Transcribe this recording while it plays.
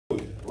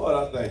Lord,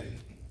 I thank you.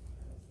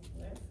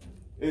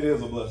 It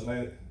is a blessing,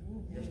 ain't it?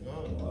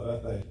 Lord,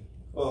 I thank you.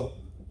 Well,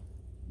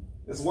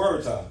 it's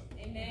word time.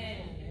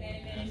 Amen.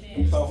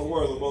 It's time for the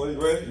word, little boy. You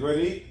ready? You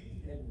ready to eat?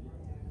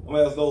 I'm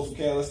going to ask those who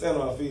can. Let's stand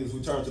on our feet as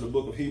we turn to the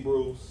book of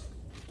Hebrews,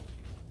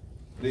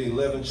 the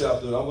 11th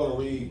chapter. I'm going to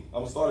read, I'm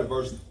going to start at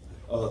verse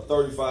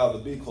 35, the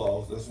B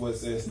clause. That's where it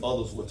says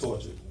others were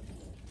tortured.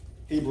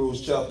 Hebrews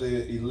chapter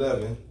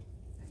 11,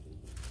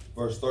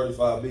 verse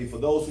 35b. For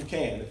those who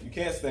can. If you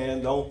can't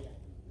stand, don't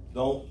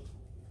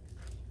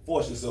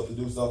force yourself to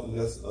do something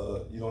that's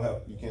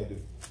you can't do.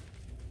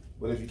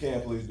 But if you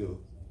can, please do.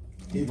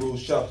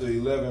 Hebrews chapter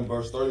 11,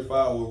 verse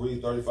 35. We'll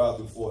read 35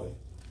 through 40.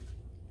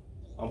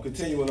 I'm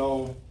continuing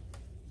on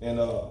in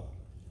a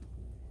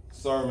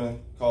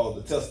sermon called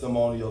The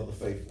Testimony of the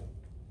Faithful.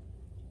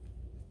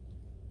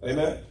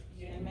 Amen?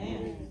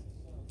 Amen.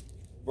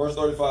 Verse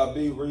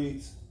 35b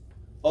reads,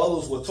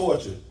 others were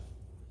tortured,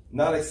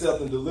 not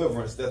accepting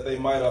deliverance that they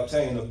might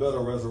obtain a better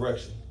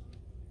resurrection.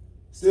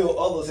 Still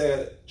others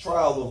had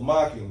trials of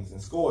mockings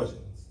and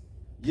scourgings,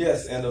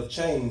 yes, and of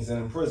chains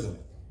and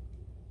imprisonment.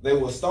 They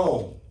were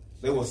stoned,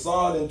 they were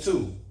sawn in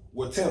two,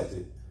 were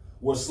tempted,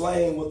 were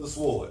slain with the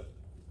sword.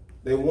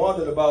 They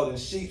wandered about in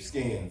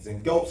sheepskins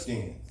and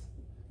goatskins,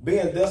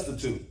 being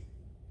destitute,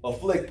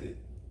 afflicted,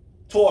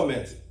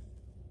 tormented,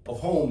 of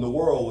whom the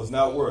world was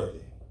not worthy.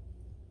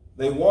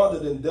 They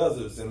wandered in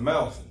deserts and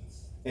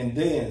mountains, in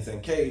dens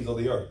and caves of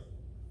the earth.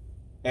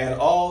 And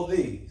all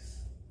these,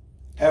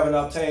 having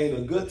obtained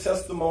a good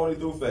testimony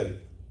through faith,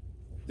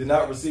 did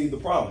not receive the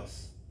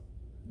promise,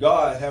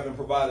 God having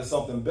provided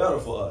something better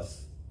for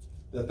us,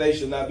 that they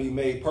should not be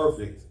made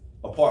perfect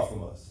apart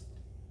from us.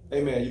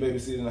 Amen. You may be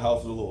seated in the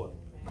house of the Lord.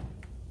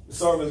 The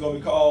sermon is going to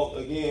be called,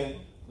 again,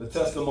 The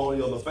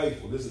Testimony of the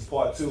Faithful. This is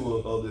part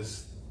two of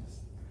this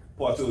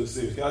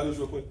series. Can I do this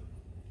real quick?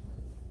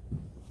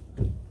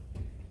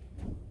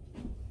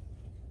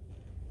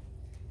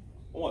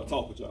 I want to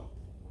talk with y'all.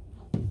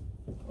 I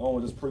don't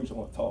want to just preach, I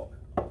want to talk.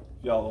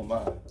 If y'all don't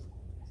mind.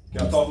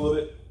 Can I talk a little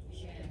bit?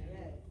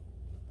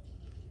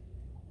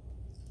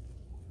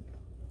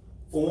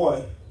 For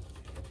one,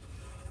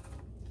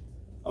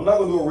 I'm not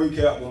going to do a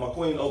recap when my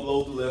queen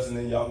uploads the lesson,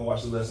 and y'all can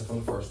watch the lesson from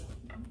the first one.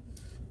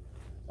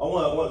 I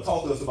want to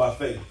talk to us about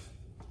faith.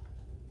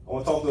 I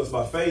want to talk to us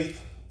about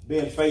faith,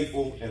 being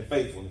faithful, and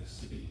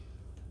faithfulness.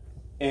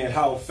 And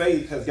how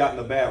faith has gotten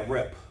a bad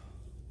rep.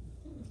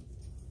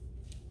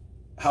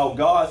 How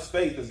God's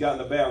faith has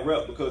gotten a bad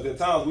rep, because at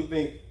times we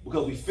think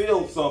because we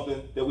feel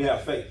something that we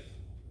have faith.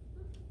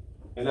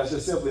 And that's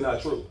just simply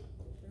not true.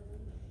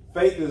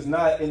 Faith is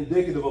not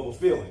indicative of a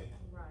feeling.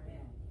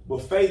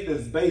 But faith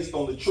is based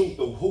on the truth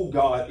of who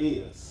God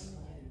is.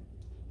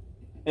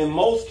 In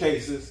most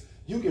cases,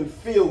 you can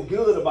feel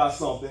good about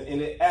something and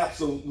it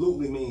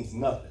absolutely means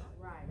nothing.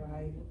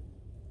 Right.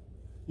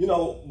 You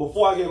know,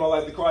 before I gave my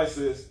life to Christ,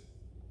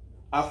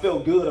 I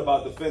felt good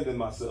about defending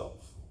myself.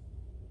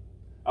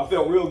 I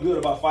felt real good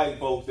about fighting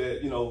folks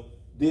that,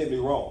 did me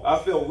wrong. I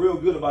felt real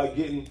good about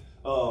getting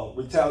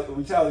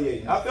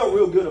retaliating. I felt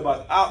real good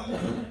about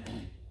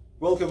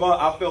Brother Kevon,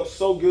 I felt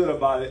so good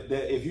about it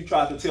that if you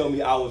tried to tell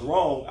me I was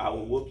wrong, I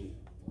would whoop you.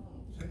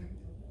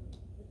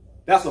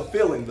 That's a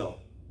feeling, though.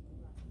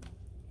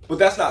 But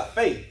that's not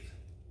faith.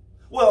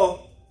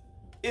 Well,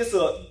 it's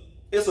a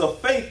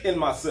faith in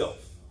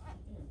myself.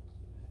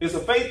 It's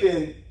a faith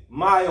in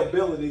my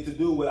ability to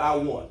do what I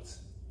want.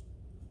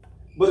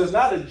 But it's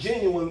not a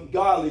genuine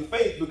godly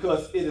faith,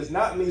 because it is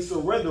not me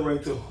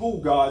surrendering to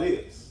who God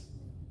is.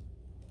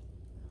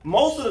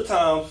 Most of the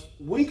times,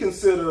 we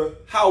consider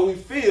how we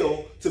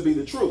feel to be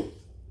the truth.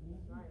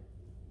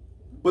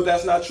 But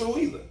that's not true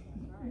either.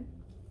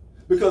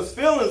 Because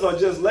feelings are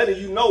just letting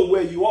you know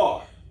where you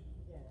are.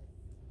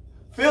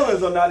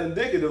 Feelings are not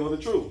indicative of the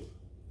truth.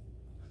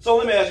 So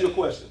let me ask you a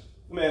question.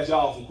 Let me ask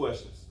y'all some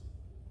questions.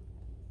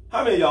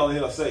 How many of y'all in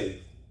here are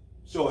saved?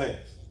 Show of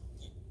hands.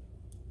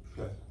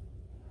 Okay.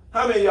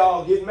 How many of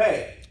y'all get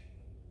mad?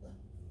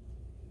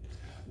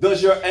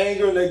 Does your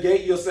anger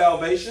negate your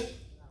salvation?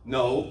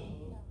 No.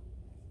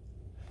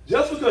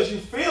 Just because you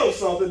feel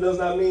something does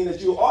not mean that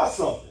you are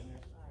something.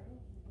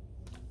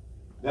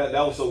 That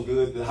was so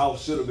good. The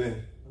house should have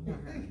been.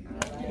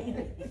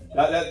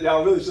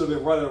 Y'all really should have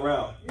been running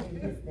around.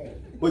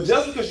 But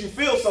just because you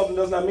feel something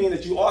does not mean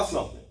that you are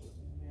something.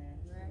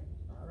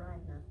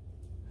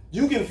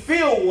 You can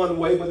feel one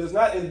way, but it's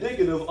not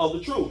indicative of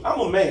the truth. I'm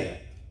a man.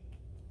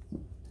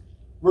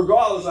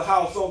 Regardless of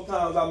how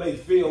sometimes I may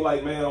feel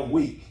like, man, I'm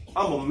weak.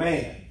 I'm a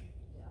man.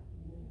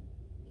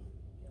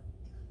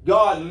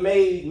 God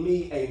made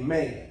me a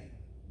man.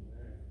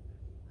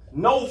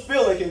 No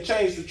feeling can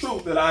change the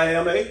truth that I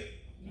am a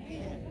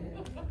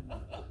man.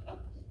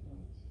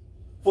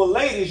 For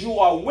ladies, you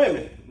are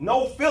women.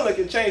 No feeling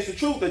can change the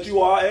truth that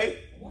you are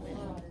a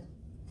woman.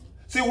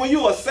 See, when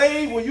you are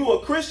saved, when you are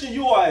a Christian,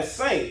 you are a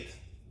saint.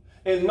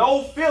 And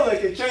no feeling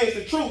can change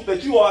the truth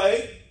that you are a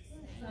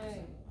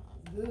saint.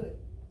 Good.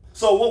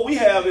 So what we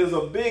have is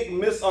a big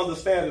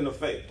misunderstanding of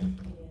faith.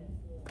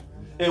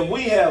 And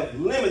we have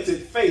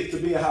limited faith to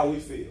being how we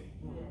feel.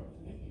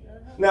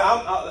 Now,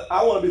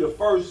 I want to be the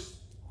first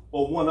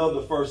or one of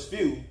the first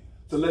few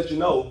to let you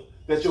know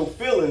that your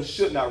feelings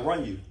should not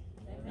run you.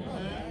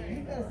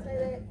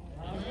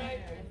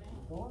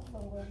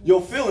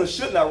 Your feelings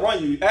should not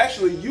run you.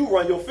 Actually, you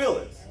run your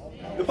feelings.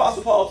 The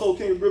Apostle Paul told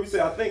King Agrippa, he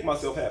said, I think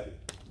myself happy.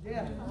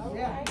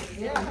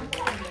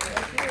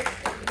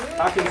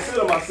 I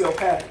consider myself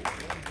happy.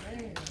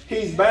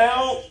 He's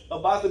bound,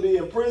 about to be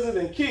imprisoned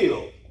and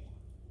killed.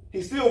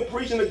 He's still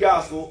preaching the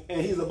gospel,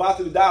 and he's about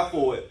to die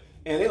for it.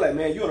 And they're like,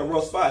 man, you're in a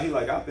rough spot. He's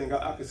like, I think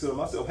I consider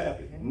myself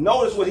happy.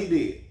 Notice what he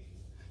did.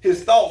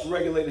 His thoughts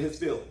regulated his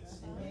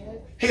feelings.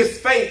 His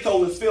faith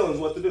told his feelings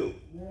what to do.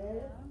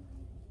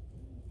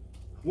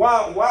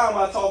 Why am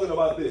I talking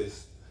about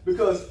this?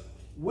 Because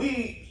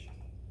we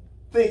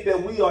think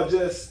that we are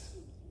just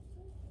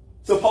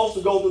supposed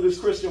to go through this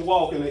Christian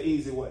walk in an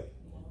easy way.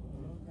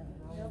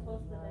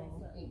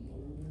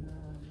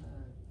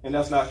 And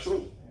that's not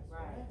true.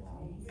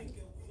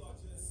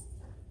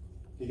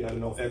 You got to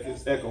know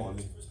it's echoing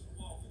me.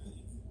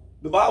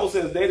 The Bible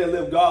says they that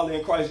live godly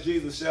in Christ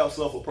Jesus shall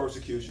suffer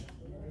persecution.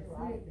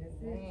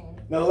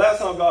 Now, the last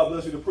time God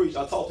blessed me to preach,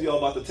 I talked to y'all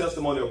about the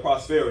testimony of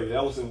prosperity.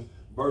 That was in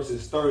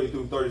verses 30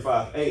 through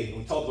 35a. And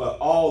we talked about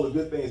all the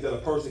good things that a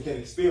person can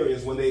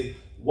experience when they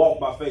walk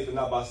by faith and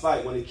not by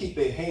sight, when they keep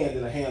their hand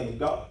in the hand of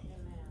God.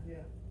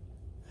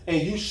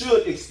 And you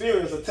should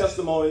experience a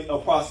testimony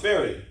of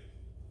prosperity.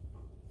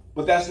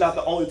 But that's not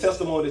the only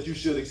testimony that you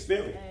should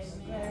experience.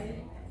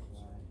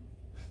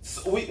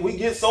 So we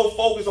get so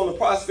focused on the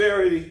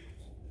prosperity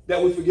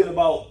that we forget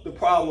about the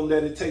problem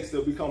that it takes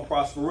to become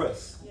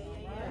prosperous.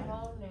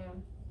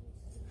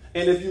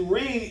 And if you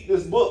read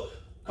this book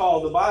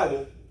called the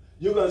Bible,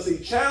 you're going to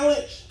see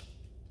challenge,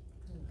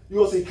 you're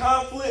going to see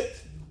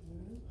conflict,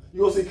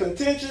 you're going to see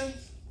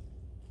contentions,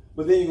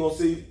 but then you're going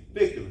to see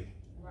victory.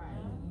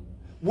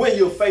 When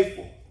you're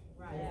faithful.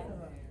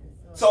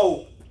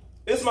 So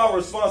it's my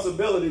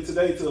responsibility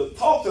today to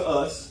talk to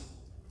us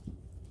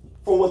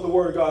from what the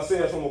Word of God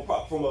says from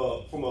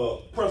a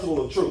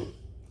principle of truth.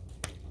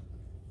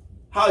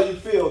 How you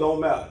feel don't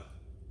matter.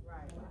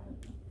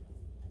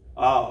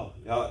 Y'all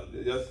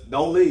just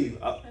don't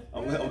leave.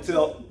 I'm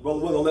tell Brother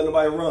Will, don't let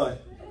nobody run.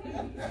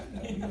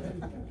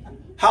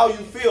 How you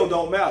feel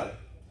don't matter.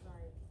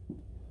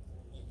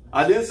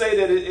 I didn't say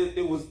that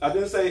it was. I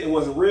didn't say it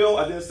wasn't real.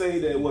 I didn't say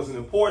that it wasn't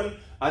important.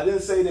 I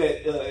didn't say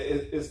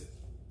that it's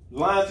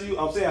lying to you.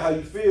 I'm saying how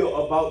you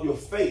feel about your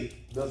faith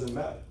doesn't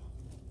matter.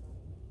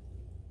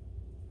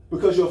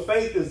 Because your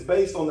faith is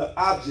based on the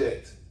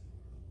object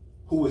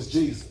who is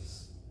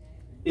Jesus,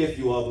 if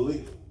you are a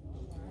believer.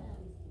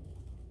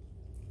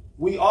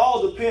 We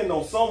all depend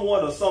on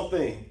someone or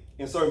something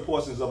in certain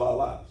portions of our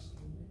lives.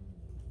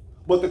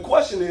 But the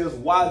question is,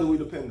 why do we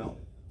depend on it?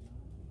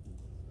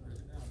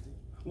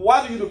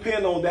 Why do you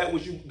depend on that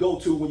which you go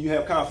to when you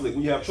have conflict,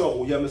 when you have trouble,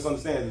 when you have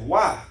misunderstanding?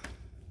 Why?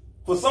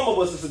 For some of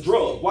us, it's a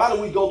drug. Why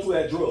do we go to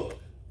that drug?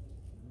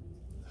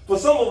 For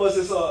some of us,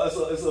 it's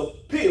a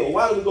pill.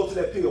 Why do we go to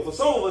that pill? For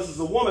some of us, it's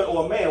a woman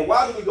or a man.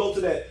 Why do we go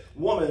to that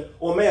woman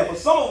or man? For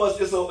some of us,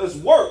 it's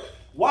work.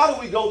 Why do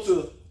we go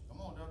to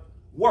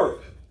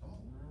work?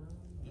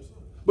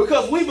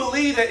 Because we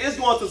believe that it's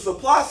going to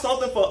supply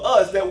something for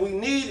us that we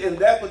need in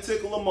that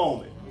particular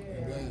moment.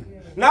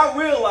 Not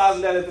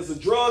realizing that if it's a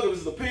drug, if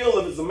it's a pill,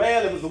 if it's a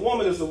man, if it's a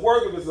woman, if it's a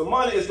work, if it's the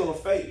money, it's going to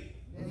fade.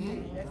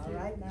 That's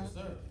right now.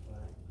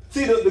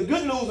 See, the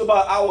good news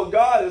about our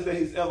God is that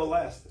he's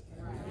everlasting.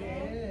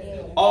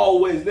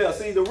 Always there.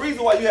 See, the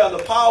reason why you have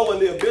the power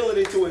and the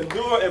ability to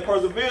endure and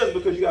persevere is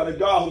because you got a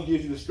God who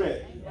gives you the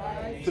strength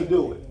to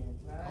do it.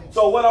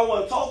 So what I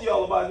want to talk to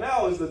y'all about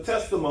now is the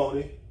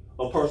testimony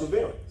of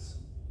perseverance.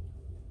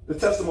 The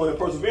testimony of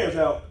perseverance.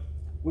 Now,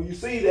 when you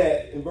see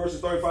that in verses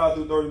 35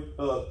 through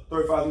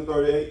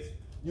 38,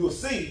 you will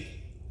see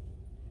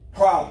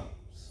problems.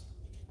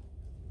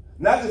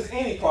 Not just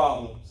any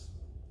problems,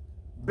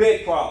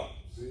 big problems.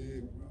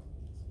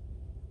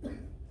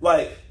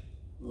 Like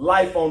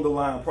life on the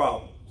line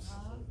problems.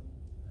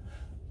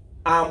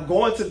 I'm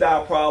going to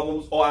die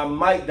problems, or I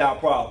might die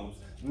problems.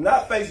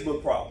 Not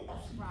Facebook problems.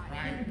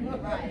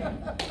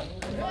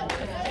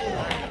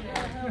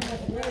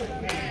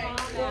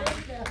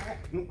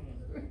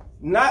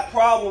 Not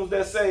problems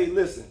that say,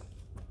 listen,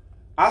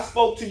 I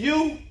spoke to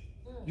you,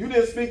 you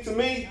didn't speak to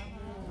me.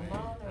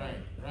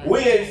 We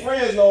ain't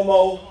friends no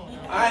more.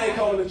 I ain't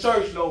coming to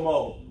church no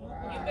more.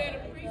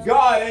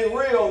 God ain't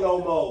real no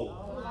more.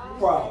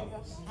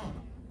 Problems.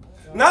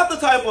 Not the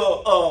type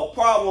of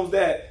problems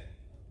that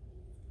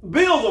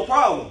bills are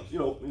problems. You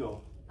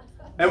know.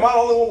 Am I the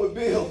only one with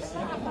bills?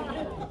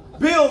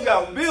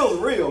 Bills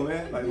real,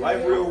 man. Like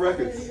Life Real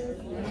Records.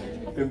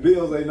 And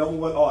Bills ain't number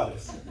one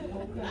artist.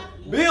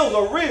 Bills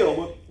are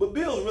real, but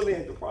bills really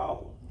ain't the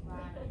problem.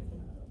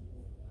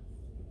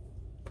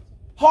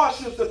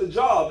 Hardships at the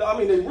job, I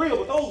mean, they're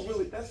real,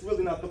 but that's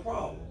really not the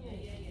problem.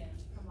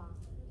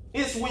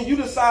 It's when you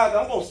decide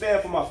that I'm going to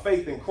stand for my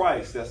faith in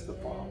Christ, that's the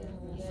problem.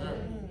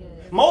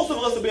 Most of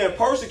us are being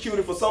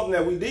persecuted for something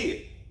that we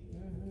did.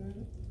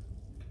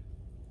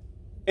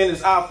 And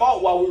it's our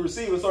fault while we're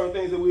receiving certain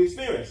things that we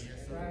experience.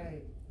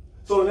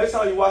 So the next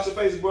time you wash your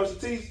face and brush your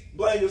teeth,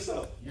 blame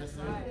yourself. Yes,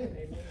 sir.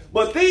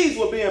 But these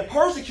were being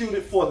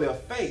persecuted for their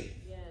faith.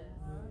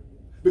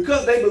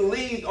 Because they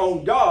believed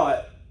on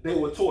God, they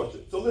were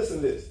tortured. So listen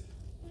to this.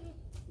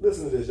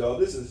 Listen to this, y'all.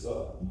 This is,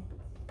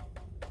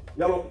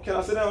 can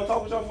I sit down and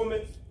talk with y'all for a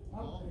minute?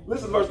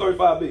 Listen to verse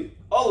 35b.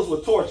 Others were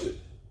tortured,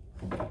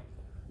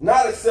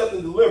 not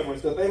accepting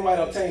deliverance that they might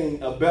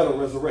obtain a better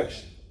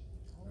resurrection.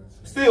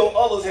 Still,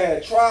 others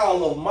had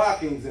trial of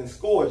mockings and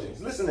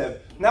scourgings. Listen to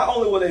that. Not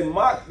only were they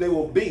mocked, they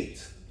were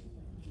beat.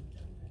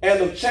 And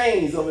of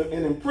chains and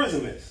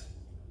imprisonments.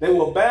 They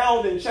were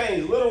bound in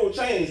chains, literal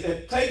chains,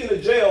 and taken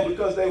to jail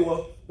because they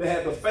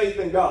had the faith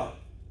in God.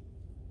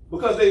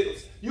 Because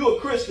you're a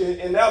Christian,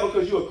 and now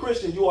because you're a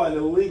Christian, you are an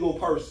illegal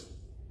person.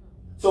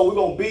 So we're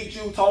going to beat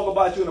you, talk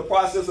about you in the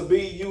process of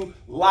beating you,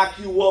 lock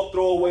you up,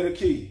 throw away the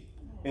key,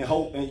 and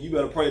hope, and you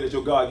better pray that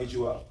your God gets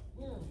you out.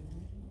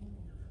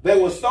 They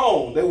were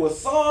stoned. They were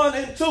sawn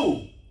in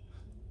two.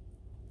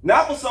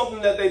 Not for something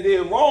that they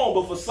did wrong,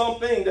 but for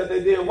something that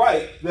they did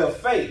right, their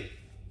faith.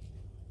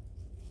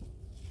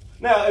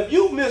 Now, if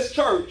you miss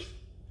church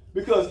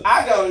because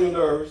I got on your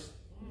nerves,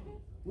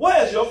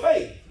 where's your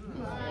faith?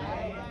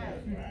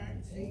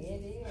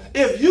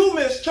 If you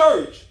miss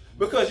church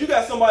because you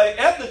got somebody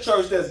at the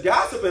church that's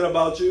gossiping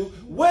about you,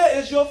 where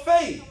is your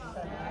faith?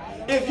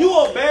 If you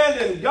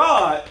abandon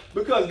God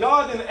because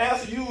God didn't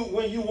answer you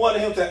when you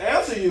wanted him to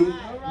answer you,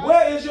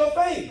 where is your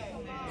faith?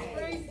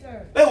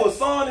 They were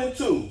sawn in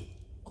two,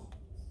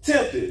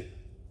 tempted,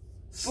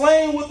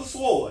 slain with the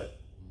sword.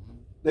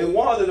 They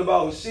wandered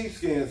about with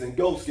sheepskins and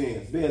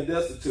goatskins, being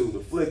destitute,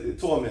 afflicted,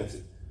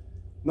 tormented.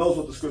 Knows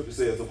what the scripture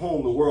says, of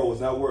whom the world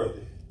was not worthy.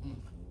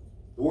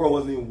 The world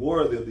wasn't even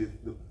worthy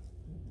of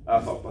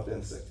I'll talk about that in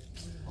a second.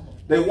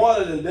 They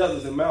wandered in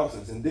deserts and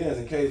mountains and dens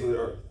and caves of the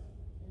earth.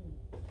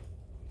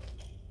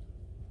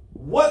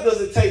 What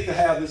does it take to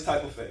have this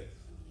type of faith?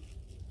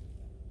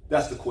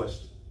 That's the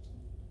question.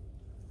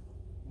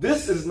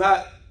 This is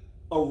not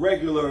a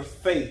regular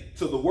faith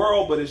to the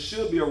world, but it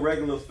should be a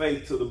regular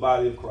faith to the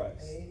body of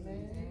Christ.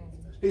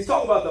 He's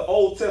talking about the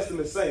Old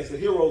Testament saints, the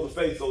heroes of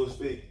faith, so to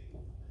speak.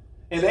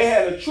 And they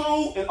had a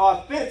true and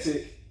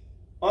authentic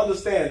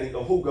understanding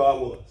of who God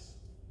was.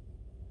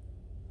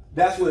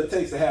 That's what it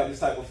takes to have this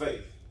type of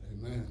faith.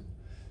 Amen.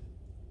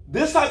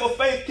 This type of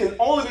faith can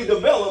only be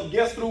developed,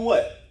 guess through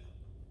what?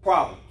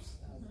 Problems.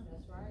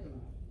 That's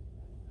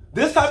right.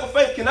 This type of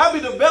faith cannot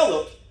be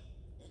developed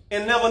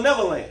in Never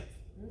Never Land.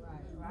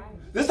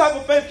 Right. This type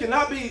of faith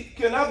cannot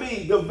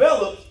be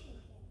developed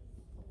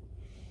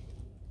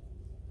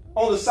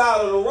on the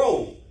side of the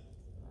road.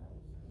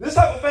 This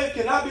type of faith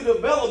cannot be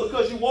developed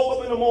because you woke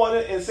up in the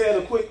morning and said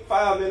a quick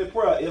 5-minute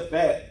prayer, if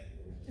that.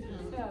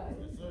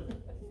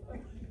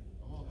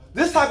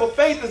 This type of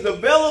faith is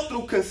developed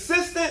through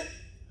consistent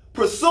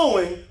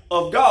pursuing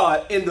of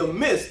God in the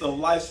midst of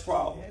life's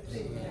problems.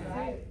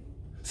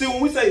 See, when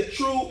we say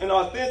true and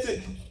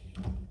authentic,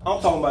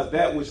 I'm talking about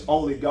that which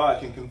only God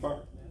can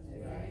confirm.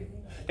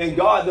 And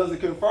God doesn't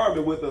confirm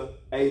it with a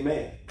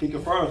amen. He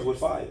confirms with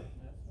fire.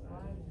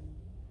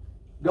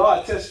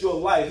 God tests your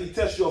life. He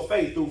tests your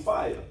faith through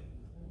fire.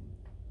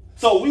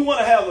 So we want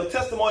to have a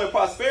testimony of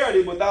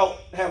prosperity without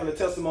having a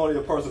testimony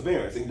of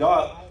perseverance. And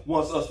God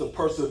wants us to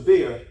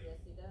persevere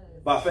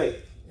by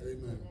faith.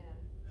 Amen.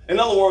 In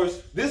other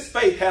words, this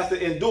faith has to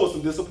endure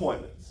some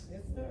disappointments.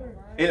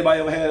 Anybody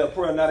ever had a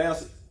prayer not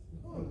answered?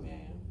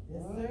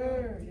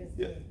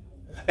 Yeah.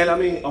 And I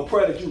mean, a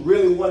prayer that you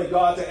really wanted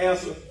God to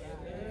answer.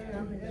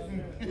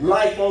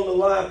 Life on the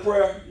line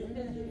prayer.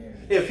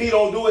 If he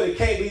don't do it, it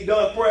can't be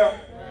done prayer.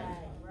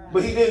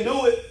 But he didn't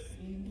do it.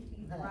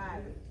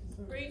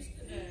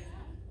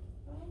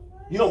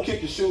 You don't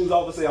kick your shoes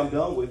off and say, I'm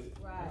done with it.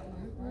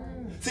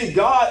 See,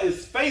 God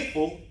is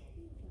faithful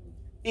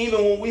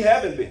even when we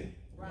haven't been.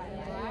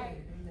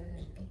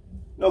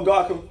 No,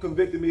 God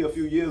convicted me a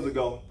few years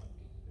ago.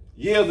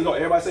 Years ago.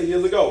 Everybody say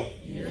years ago.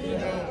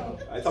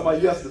 I ain't talking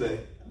about yesterday.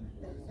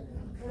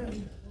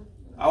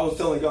 I was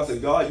telling God, I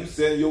said, God, you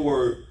said in your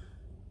word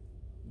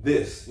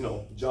this,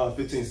 John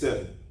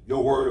 15:7.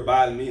 Your word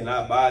abide in me and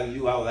I abide in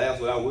you. I will ask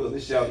what I will.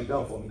 This shall be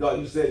done for me. God,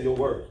 you said in your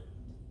word.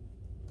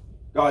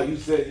 God, you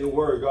said in your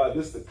word, God,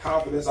 this is the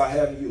confidence I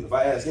have in you. If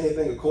I ask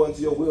anything according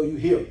to your will, you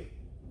hear me.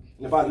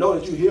 And if I know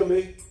that you hear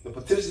me, the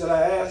petition that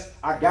I ask,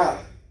 I got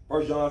it.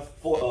 1 John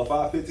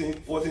 14,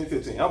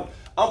 15.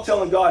 I'm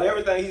telling God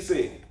everything he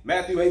said.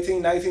 Matthew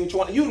 18, 19,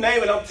 20. You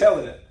name it, I'm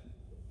telling it.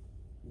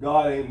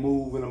 God ain't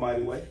moved in a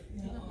mighty way.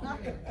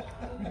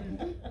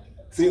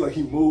 Seems like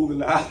he moved in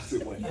the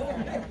opposite way.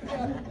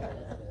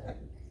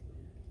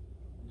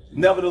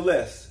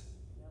 Nevertheless,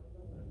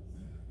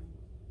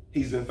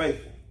 he's been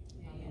faithful.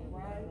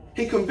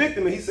 He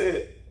convicted me. He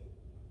said,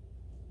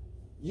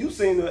 you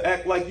seem to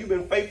act like you've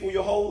been faithful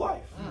your whole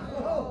life.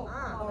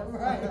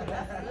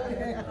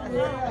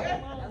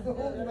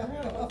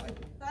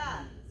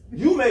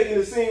 You making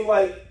it seem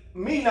like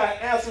me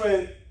not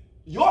answering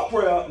your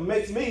prayer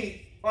makes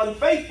me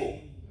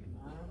unfaithful.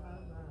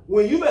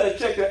 When you better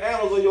check the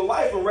annals of your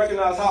life and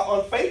recognize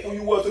how unfaithful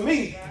you were to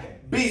me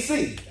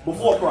BC,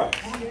 before Christ.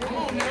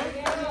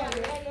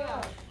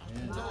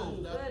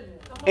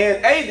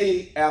 And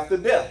AD after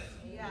death.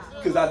 Yeah.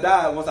 Because I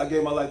died once I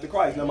gave my life to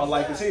Christ. Now my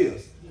life is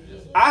his.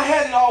 I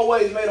hadn't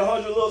always made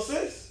 100 little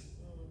sense.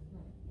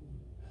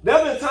 There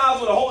have been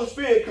times when the Holy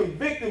Spirit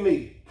convicted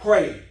me.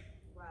 Pray.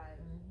 Right.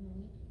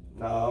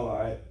 No, all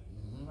right.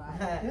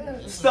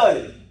 Right.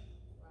 Study.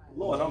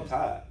 Lord, I'm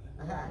tired.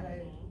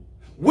 Right.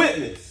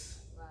 Witness.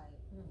 Right.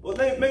 Well,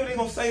 maybe they're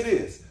going to say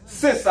this.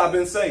 Since I've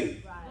been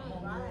saved.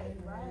 Right.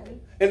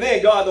 Right. And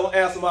then God don't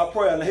answer my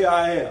prayer, and here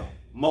I am,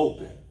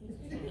 moping.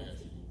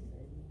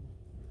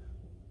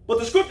 But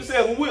the scripture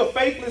says when we are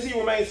faithless, he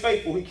remains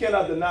faithful. He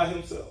cannot deny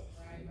himself.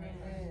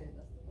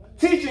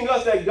 Teaching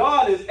us that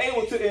God is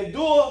able to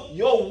endure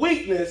your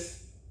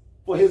weakness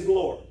for his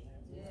glory.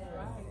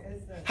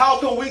 How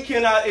come we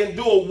cannot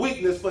endure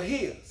weakness for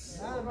his?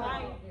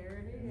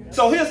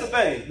 So here's the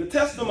thing. The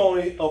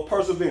testimony of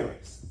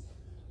perseverance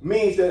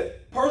means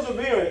that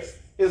perseverance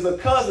is a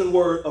cousin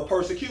word of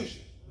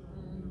persecution.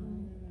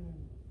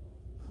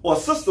 Or a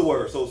sister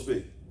word, so to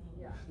speak.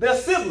 They're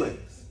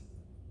siblings.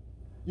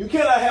 You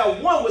cannot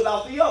have one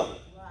without the other.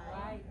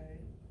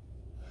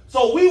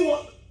 So we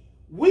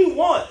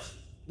want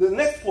the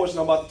next portion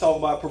I'm about to talk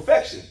about,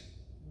 perfection.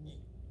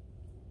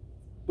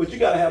 But you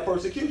got to have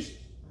persecution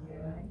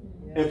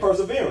and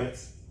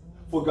perseverance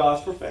for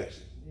God's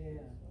perfection.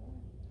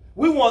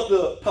 We want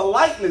the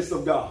politeness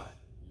of God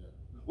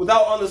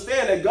without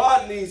understanding that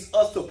God needs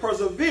us to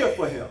persevere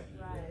for him.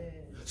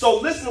 So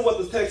listen to what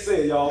the text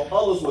said, y'all.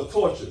 Others were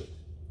tortured.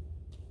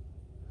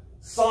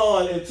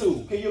 Sawn in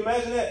two. Can you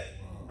imagine that?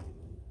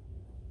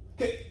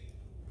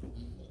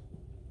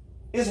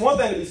 It's one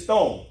thing to be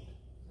stoned.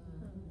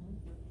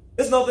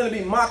 It's another thing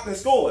to be mocked and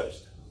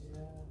scourged.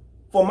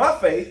 For my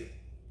faith,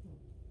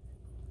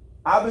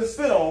 I've been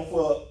spit on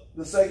for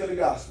the sake of the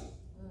gospel.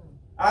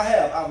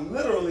 I've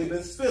literally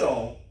been spit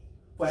on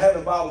for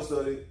having Bible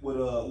study with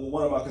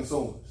one of my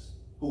consumers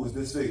who was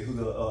disfigured, who's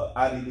a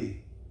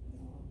IDD.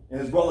 And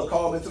his brother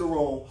called me into the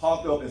room,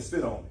 hopped up and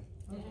spit on me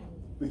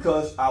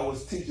because I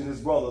was teaching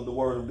his brother the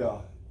word of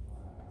God.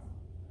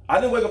 I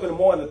didn't wake up in the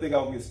morning to think I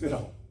was going to get spit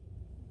on.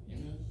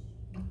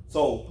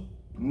 So,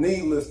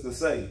 needless to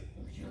say,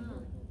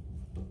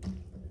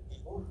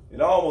 it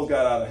almost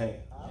got out of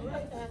hand.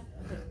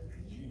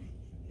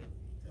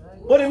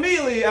 But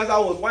immediately, as I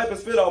was wiping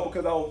spit off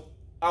because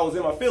I was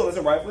in my feelings,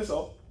 and rightfully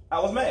so, I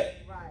was mad.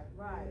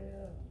 Right.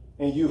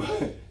 And you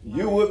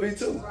would be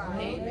too.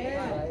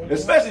 Right.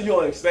 Especially if you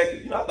don't expect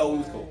it. I thought we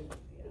was cool.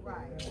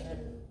 Right.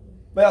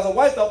 But as I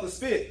wiped off the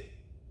spit,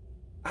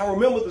 I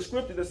remembered the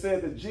scripture that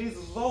said that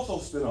Jesus was also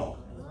spit on.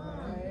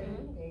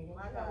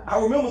 I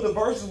remember the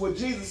verses where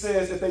Jesus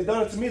says, if they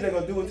done it to me, they're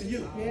going to do it to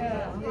you.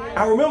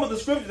 I remember the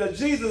scripture that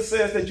Jesus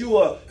says that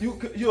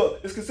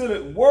it's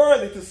considered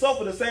worthy to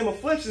suffer the same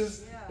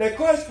afflictions that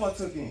Christ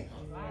partook in.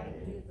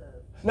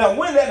 Now,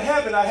 when that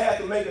happened, I had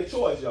to make a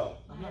choice, y'all.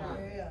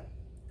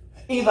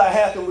 Either I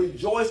had to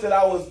rejoice that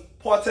I was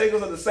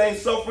partakers of the same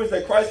sufferings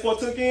that Christ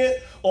partook in,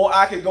 or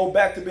I could go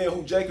back to being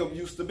who Jacob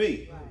used to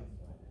be.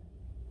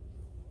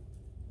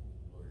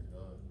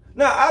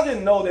 Now, I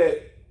didn't know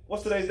that,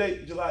 what's today's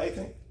date? July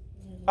 18th?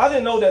 I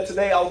didn't know that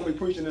today I was going to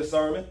be preaching this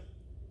sermon.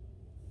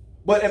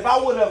 But if I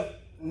would have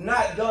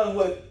not done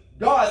what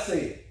God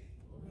said,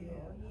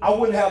 I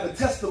wouldn't have the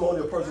testimony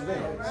of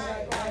perseverance.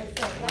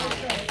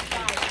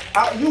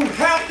 You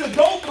have to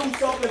go through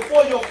something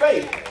for your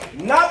faith.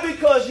 Not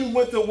because you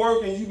went to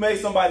work and you made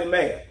somebody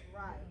mad.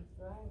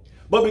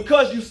 But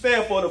because you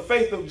stand for the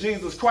faith of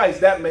Jesus Christ,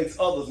 that makes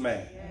others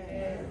mad.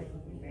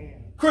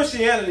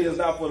 Christianity is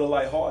not for the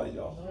lighthearted,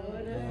 y'all.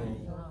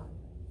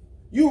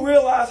 You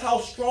realize how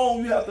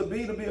strong you have to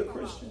be a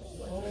Christian.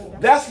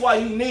 That's why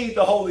you need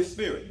the Holy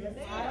Spirit.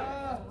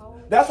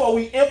 That's why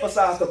we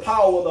emphasize the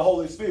power of the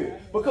Holy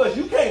Spirit. Because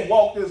you can't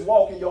walk this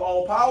walk in your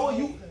own power.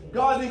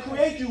 God didn't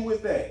create you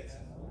with that.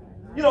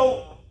 You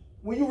know,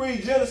 when you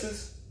read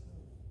Genesis,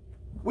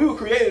 we were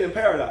created in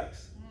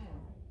paradise.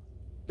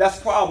 That's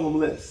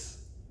problemless.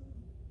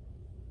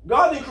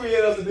 God didn't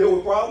create us to deal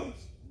with problems.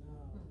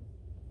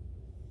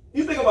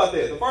 You think about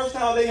that. The first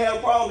time they had a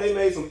problem, they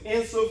made some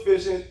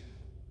insufficient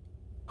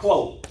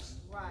clothes.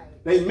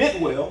 They meant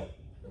well,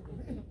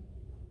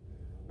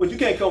 but you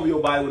can't cover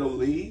your body with no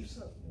leaves.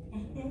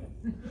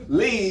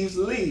 Leaves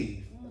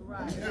leave.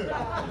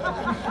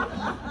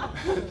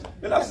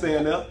 They're not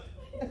staying there.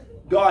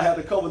 God had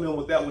to cover them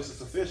with that which is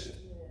sufficient.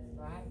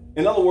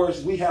 In other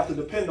words, we have to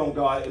depend on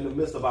God in the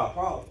midst of our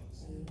problems.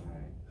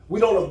 We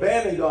don't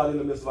abandon God in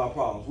the midst of our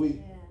problems.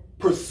 We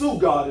pursue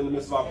God in the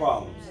midst of our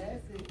problems.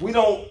 We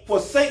don't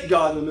forsake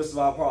God in the midst of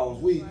our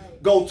problems. We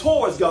go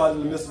towards God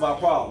in the midst of our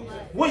problems.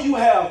 When you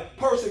have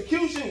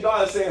persecution,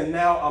 God is saying,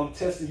 now I'm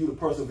testing you to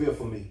persevere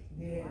for me.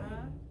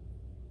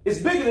 It's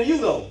bigger than you,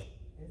 though.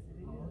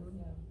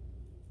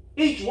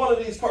 Each one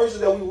of these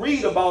persons that we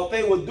read about,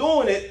 they were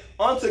doing it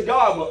unto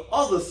God, but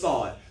others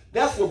saw it.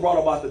 That's what brought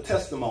about the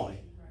testimony.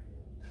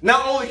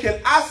 Not only can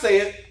I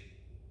say it,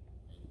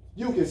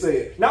 you can say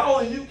it. Not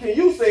only can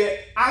you say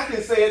it, I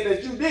can say it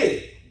that you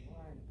did it.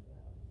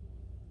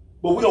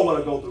 But we don't want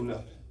to go through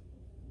nothing.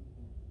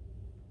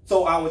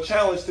 So our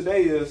challenge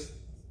today is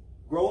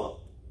grow up.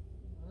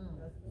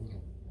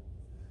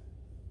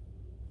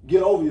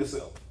 Get over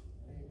yourself.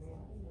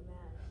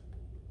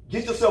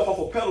 Get yourself off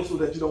a pedestal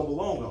that you don't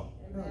belong on.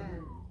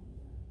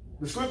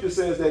 The scripture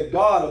says that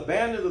God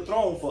abandoned the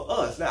throne for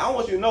us. Now, I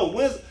want you to know,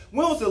 when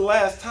was the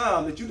last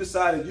time that you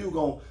decided you were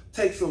going to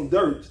take some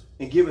dirt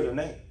and give it a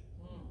name?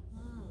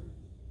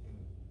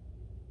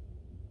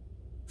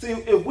 See,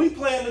 if we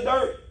play in the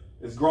dirt,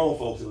 it's grown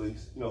folks at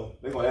least, you know,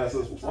 they're going to ask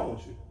us, what's wrong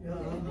with you?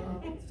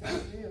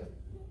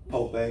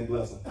 Hope they ain't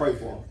bless them. Pray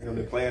for them.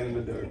 They're playing in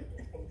the dirt.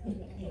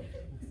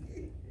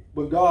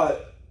 But God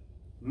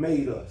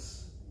made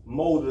us,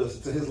 molded us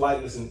to his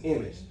likeness and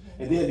image,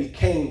 and then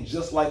became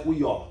just like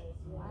we are.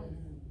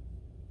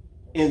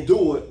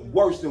 Endured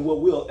worse than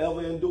what we'll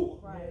ever endure.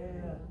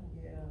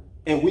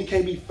 And we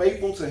can be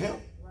faithful to him.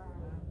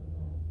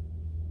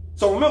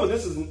 So remember,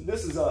 this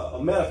is a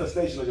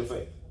manifestation of your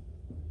faith.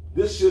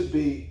 This should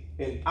be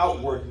an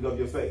outworking of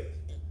your faith.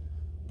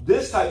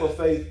 This type of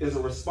faith is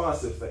a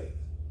responsive faith.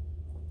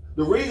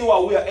 The reason why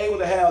we are able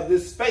to have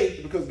this faith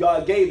is because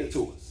God gave it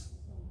to us.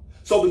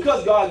 So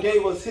because God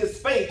gave us his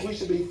faith, we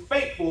should be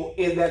faithful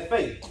in that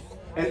faith.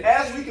 And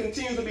as we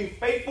continue to be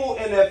faithful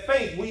in that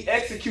faith, we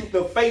execute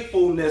the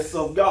faithfulness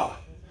of God.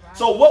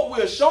 So what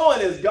we're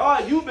showing is,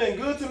 God, you've been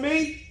good to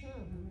me.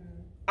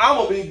 I'm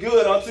going to be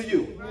good unto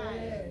you.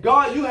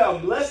 God, you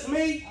have blessed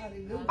me.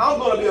 I'm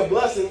going to be a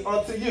blessing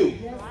unto you.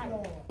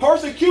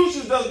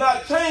 Persecution does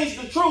not change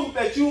the truth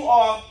that you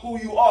are who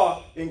you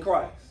are in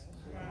Christ.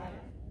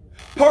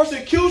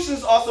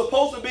 Persecutions are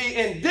supposed to be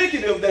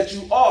indicative that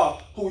you are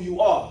who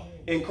you are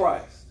in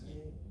Christ.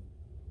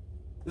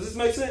 Does this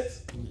make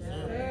sense?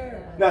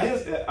 Now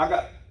here's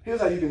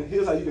how you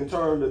can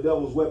turn the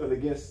devil's weapon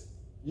against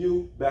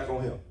you back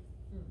on him.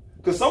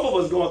 Because some of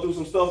us going through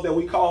some stuff that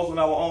we caused in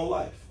our own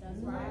life. That's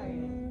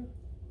right.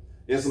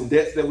 There's some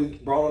debts that we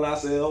brought on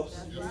ourselves.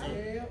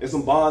 There's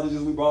some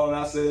bondages we brought on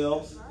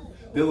ourselves.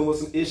 Dealing with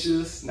some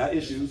issues,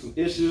 some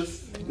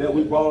issues that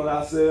we brought on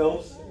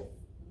ourselves.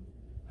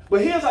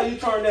 But here's how you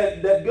turn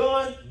that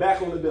gun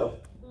back on the devil.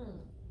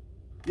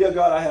 Yeah,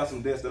 God, I have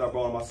some debts that I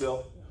brought on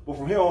myself. But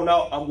from here on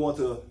out, I'm going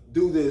to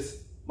do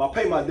this. I'll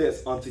pay my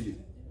debts unto you.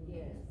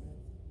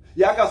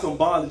 Yeah, I got some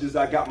bondages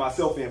that I got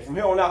myself in. From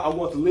here on out, I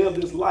want to live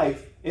this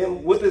life.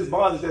 And with this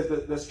bondage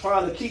that's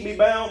trying to keep me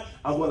bound,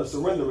 I'm going to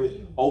surrender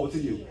it over to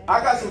you.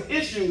 I got some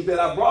issues that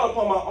I brought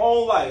upon my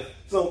own life,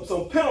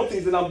 some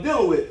penalties that I'm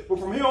dealing with. But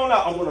from here on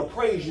out, I'm going to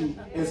praise you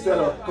instead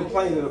of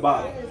complaining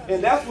about it.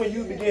 And that's when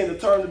you begin to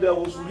turn the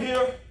devils from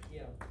here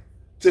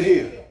to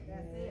here.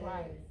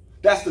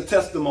 That's the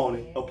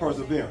testimony of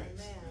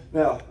perseverance.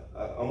 Now,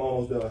 I'm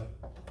almost done.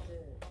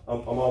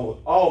 I'm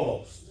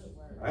almost.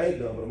 I ain't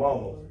done, but I'm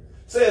almost.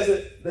 Says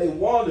that they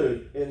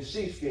wandered in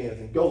sheepskins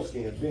and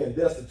goatskins, being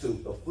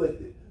destitute,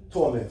 afflicted,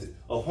 tormented,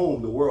 of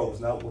whom the world was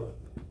not worthy.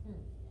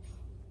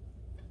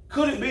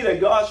 Could it be that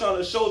God's trying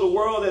to show the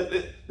world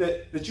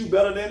that you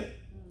better than it?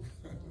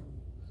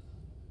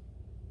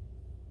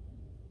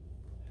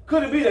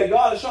 Could it be that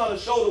God is trying to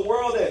show the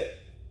world that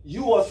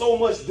you are so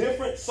much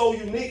different, so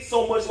unique,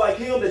 so much like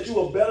him, that you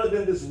are better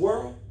than this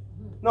world?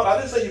 No, I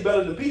didn't say you're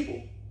better than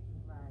people.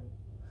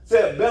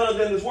 Said better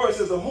than this world. It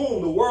says of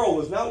whom the world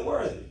was not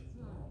worthy.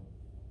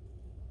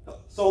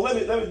 So let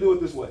me do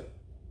it this way.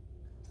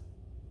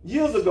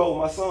 Years ago,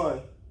 my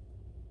son,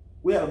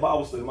 we had a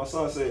Bible study. My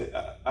son said,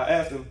 I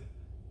asked him,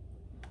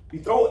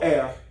 you throw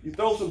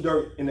some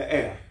dirt in the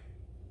air.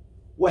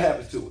 What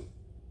happens to it?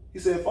 He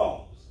said, it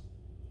falls.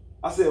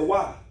 I said,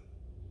 why?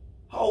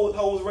 How old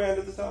was Rand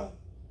at the time?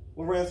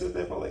 When Rand sat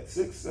there, probably like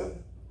 6,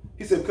 7.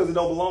 He said, because it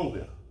don't belong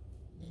there.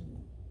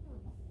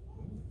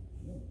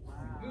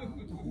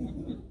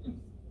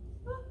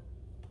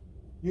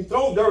 You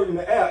throw dirt in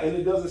the air and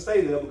it doesn't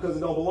stay there because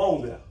it don't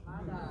belong there.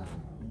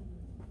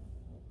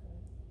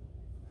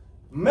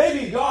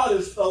 Maybe God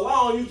is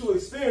allowing you to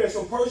experience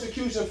some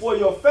persecution for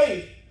your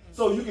faith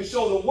so you can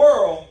show the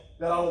world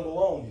that I don't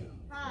belong here.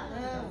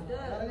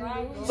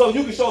 So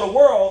you can show the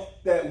world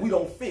that we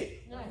don't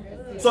fit.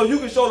 So you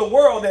can show the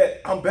world that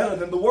I'm better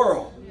than the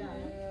world.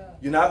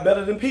 You're not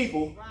better than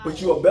people,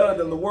 but you are better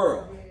than the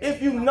world.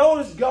 If you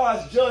notice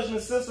God's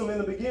judgment system in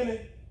the beginning,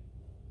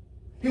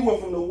 he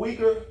went from the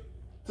weaker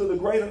to the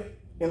greater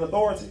in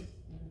authority.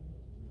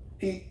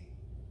 He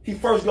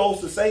first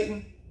goes to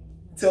Satan,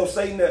 tells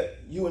Satan that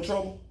you in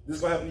trouble, this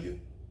is going to happen to you.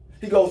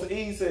 He goes to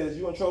Eve, says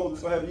you in trouble, this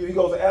is going to happen to you. He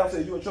goes to Adam,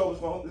 says you in trouble, this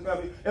is going to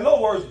happen to you. In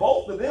other words,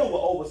 both of them were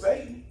over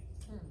Satan.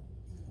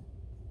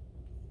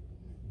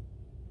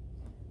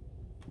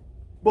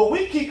 But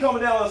we keep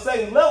coming down on the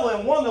same level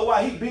and wonder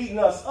why he's beating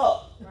us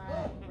up.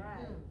 My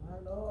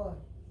Lord.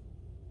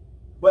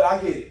 But I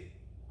get it.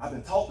 I've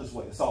been taught this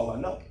way. That's all I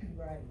know.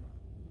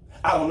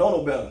 I don't know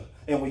no better.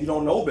 And when you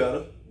don't know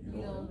better,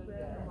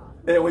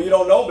 and when you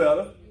don't know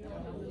better,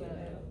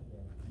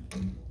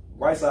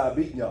 right side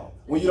beating y'all.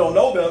 When you don't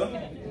know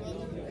better,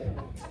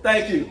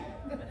 thank you.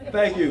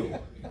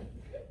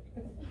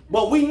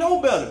 But we know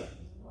better.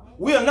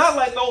 We are not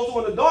like those who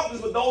are in the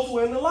darkness, but those who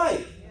are in the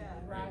light.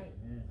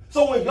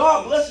 So when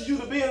God blesses you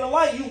to be in the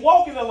light, you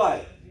walk in the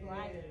light.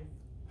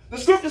 The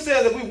scripture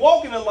says if we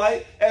walk in the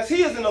light, as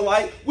he is in the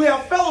light, we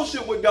have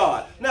fellowship with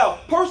God. Now,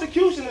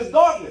 persecution is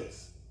darkness.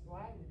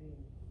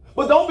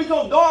 don't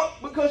become dark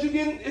because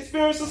you're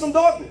experiencing some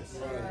darkness.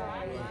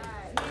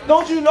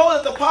 Don't you know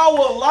that the power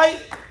of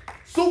light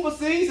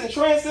supersedes and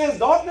transcends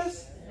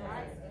darkness?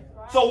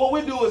 So what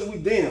we do is we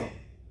dim,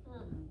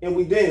 and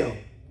we dim,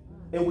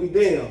 and we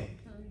dim,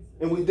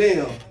 and we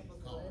dim.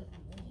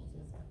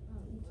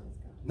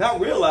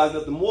 Not realize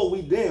that the more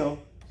we dim,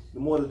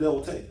 the more the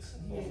devil takes.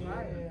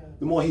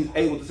 The more he's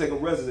able to take a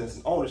residence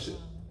and ownership.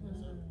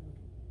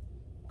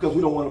 Because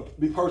we don't want to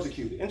be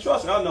persecuted. And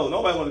trust me, I know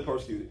nobody wants to be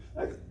persecuted.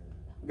 I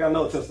got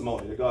another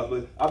testimony that God,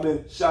 but I've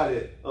been shot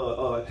at,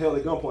 held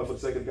at gunpoint for the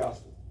sake of the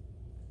gospel.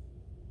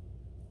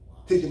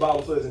 Teaching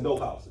Bible studies in dope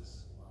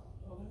houses.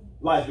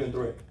 Life been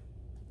threatened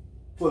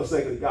for the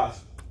sake of the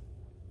gospel.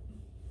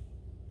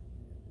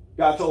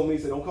 God told me,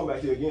 he said, don't come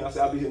back here again. I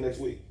said, I'll be here next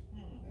week.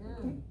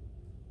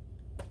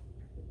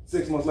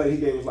 6 months later, he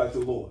gave his life to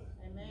the Lord.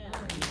 Amen.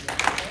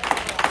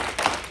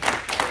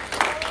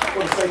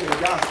 For the sake of the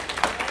gospel.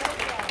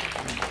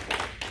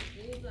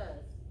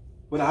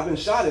 But I've been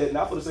shot at,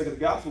 not for the sake of the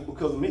gospel,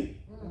 because of me.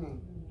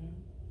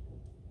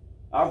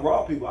 I've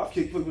robbed people. I've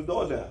kicked people's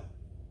door down.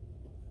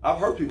 I've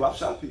hurt people. I've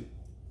shot people.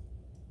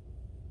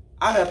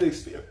 I have the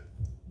experience.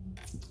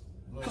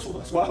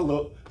 That's why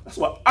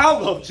I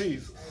love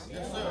Jesus.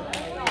 Yes, sir.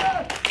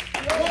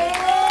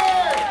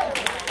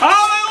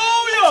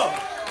 Hallelujah!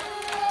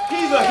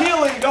 He's a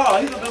healing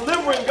God. He's a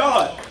delivering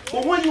God.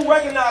 But when you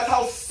recognize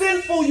how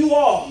sinful you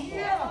are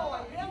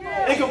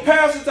in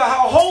comparison to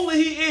how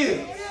holy he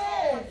is,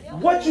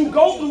 what you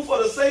go through for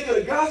the sake of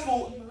the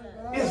gospel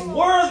is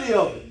worthy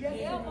of it.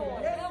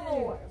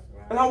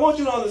 And I want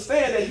you to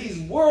understand that he's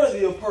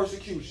worthy of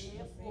persecution.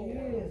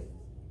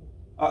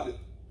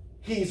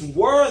 He's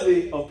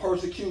worthy of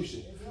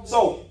persecution.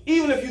 So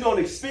even if you don't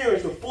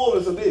experience the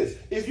fullness of this,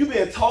 if you're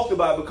being talked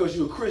about because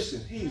you're a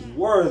Christian, he's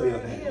worthy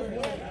of that.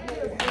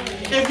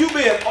 If you're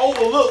being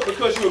overlooked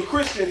because you're a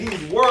Christian,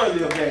 he's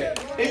worthy of that.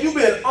 If you've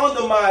been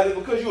undermined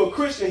because you're a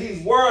Christian,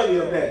 he's worthy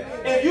of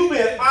that. If you've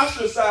been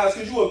ostracized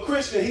because you're a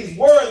Christian, he's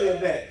worthy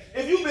of that.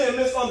 If you've been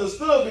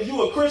misunderstood because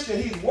you're a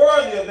Christian, he's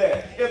worthy of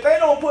that. If they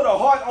don't put a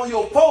heart on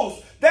your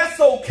post, that's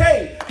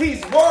okay.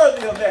 He's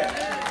worthy of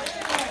that.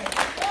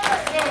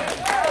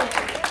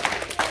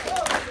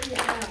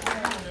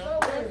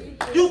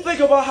 You think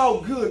about how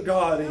good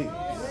God is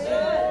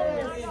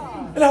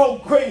and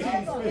how great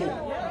he's been.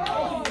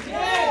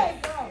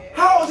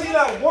 How is he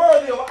not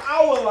worthy of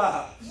our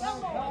lives?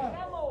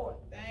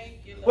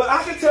 But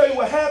I can tell you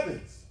what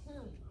happens.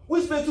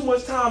 We spend too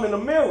much time in the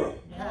mirror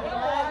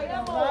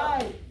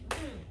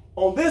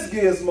on this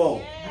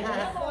gizmo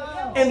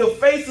in the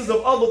faces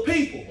of other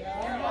people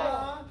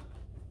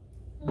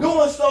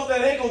doing stuff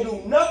that ain't gonna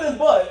do nothing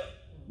but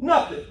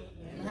nothing.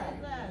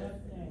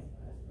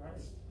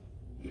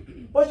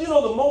 But you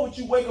know, the moment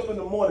you wake up in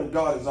the morning,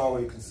 God is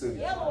already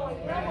considered.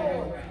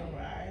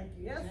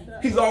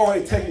 He's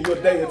already taken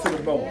your day into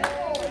the moment.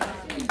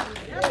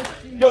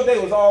 Your day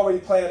was already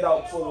planned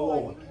out for the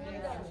Lord.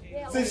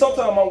 See,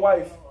 sometimes my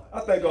wife,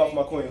 I thank God for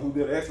my queen who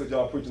did an excellent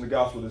job preaching the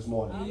gospel this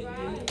morning.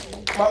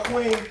 My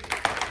queen,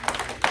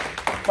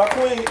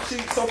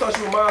 sometimes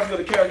she reminds me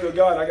of the character of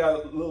God, and I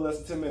got a little less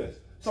than 10 minutes.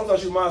 Sometimes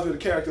she reminds me of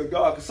the character of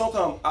God, because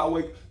sometimes I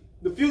wake,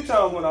 the few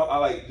times when I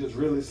like just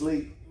really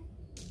sleep,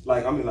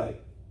 like, I mean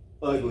like,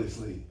 ugly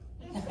sleep.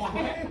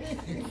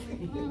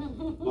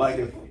 Like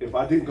if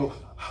I didn't go,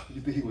 you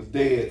think he was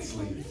dead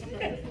sleep.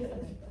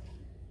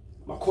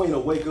 My queen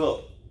will wake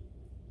up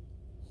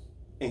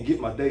and get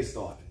my day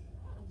started.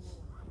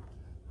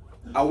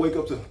 I wake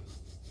up to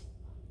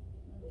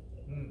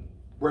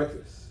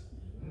breakfast.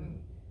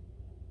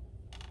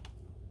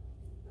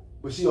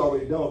 But she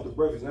already done with the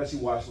breakfast, now she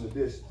washing the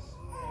dishes.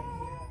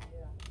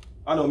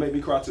 I know it made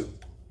me cry too.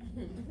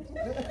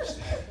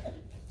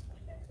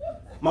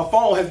 My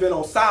phone has been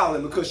on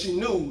silent because she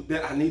knew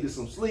that I needed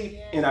some sleep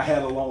and I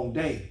had a long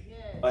day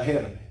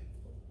ahead of me.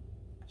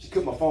 She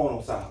put my phone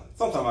on silent.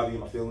 Sometimes I be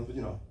in my feelings, but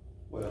you know,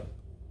 whatever.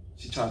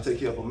 She trying to take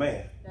care of a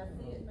man. That's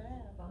it,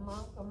 man.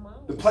 Come on.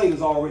 The plate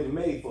is already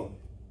made for me.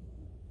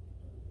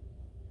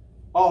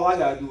 All I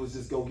gotta do is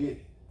just go get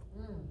it.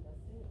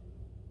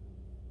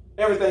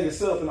 Everything is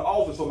set up in the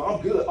office for me.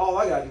 I'm good. All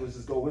I gotta do is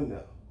just go in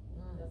there.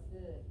 That's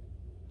good.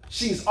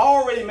 She's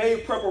already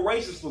made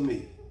preparations for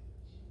me.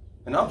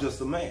 And I'm just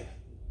a man.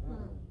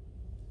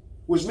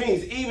 Which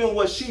means even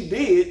what she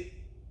did,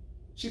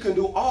 she can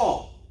do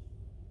all,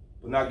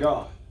 but not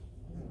God.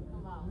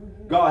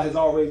 God has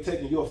already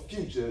taken your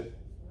future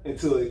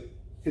into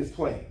his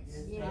plans.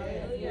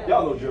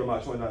 Y'all know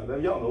Jeremiah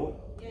 29:11. Y'all know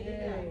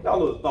it. Y'all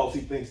know the thoughts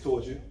he thinks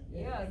towards you.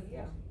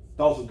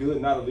 Thoughts of good,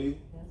 not of evil.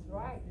 That's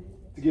right.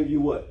 To give you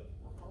what?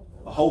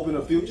 A hope in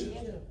the future.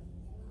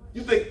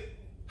 You think,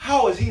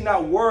 how is he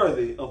not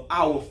worthy of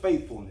our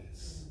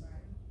faithfulness?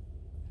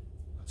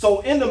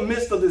 So in the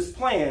midst of this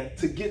plan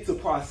to get to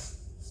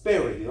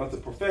prosperity, or to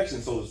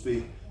perfection, so to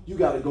speak, you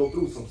got to go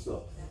through some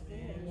stuff.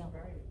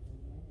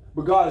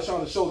 But God is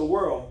trying to show the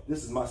world,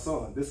 this is my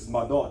son, this is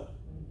my daughter.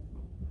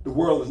 The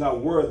world is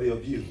not worthy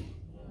of you.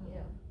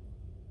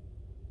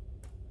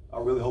 I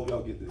really hope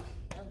y'all get this.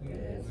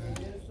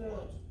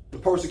 The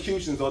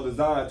persecutions are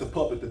designed to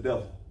puppet the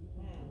devil.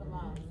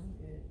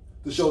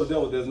 To show the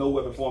devil there's no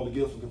weapon formed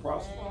against them can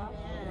prosper.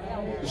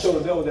 To show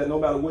the devil that no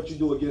matter what you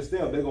do against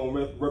them, they're going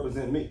to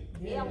represent me.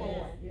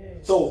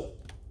 So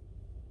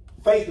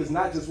faith is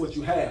not just what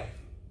you have.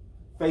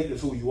 Faith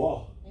is who you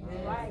are.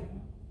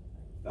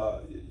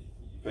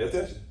 Pay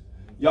attention.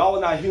 Y'all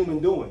are not human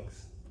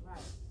doings.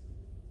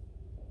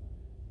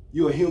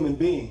 You are human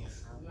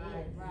beings.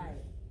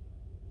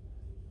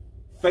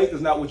 Faith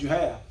is not what you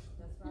have.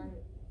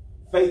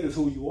 Faith is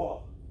who you are.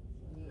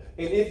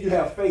 And if you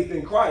have faith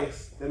in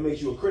Christ, that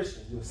makes you a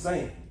Christian. You're a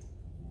saint.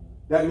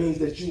 That means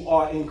that you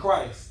are in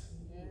Christ.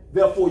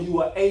 Therefore,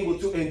 you are able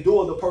to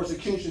endure the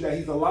persecution that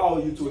he's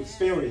allowing you to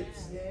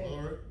experience.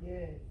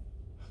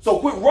 So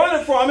quit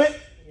running from it.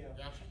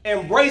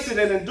 Embrace it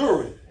and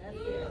endure it.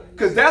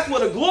 Because that's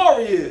what the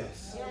glory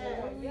is.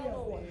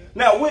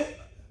 Now,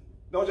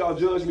 don't y'all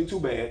judge me too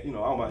bad. You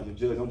know, I don't mind you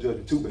judge. Don't judge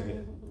me too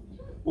bad.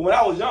 But when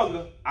I was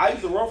younger, I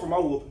used to run from my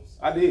whoopings.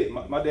 I did.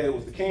 My dad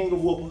was the king of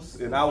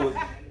whoopers, and I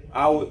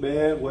would,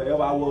 man,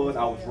 wherever I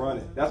was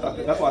running. That's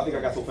why I think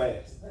I got so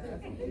fast.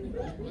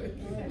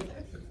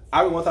 I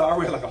remember one time I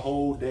ran like a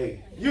whole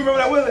day. You remember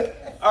that, Willie?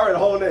 I ran a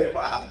whole day.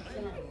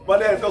 My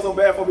dad felt so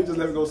bad for me, just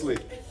let me go sleep.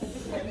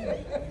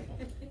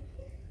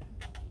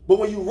 But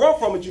when you run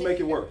from it, you make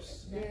it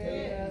worse.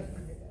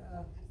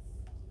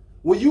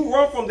 When you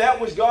run from that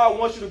which God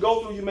wants you to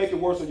go through, you make it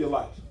worse in your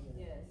life.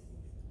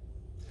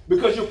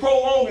 Because you're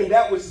prolonging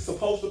that which is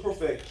supposed to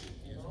perfect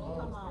you.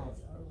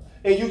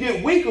 And you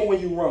get weaker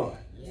when you run.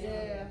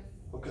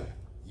 Okay.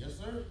 Yes,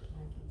 sir.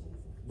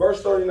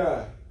 Verse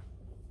 39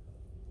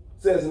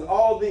 says, "And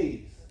all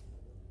these,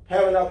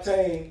 having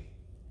obtained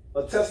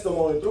a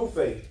testimony through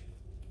faith,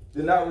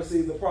 did not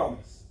receive the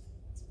promise.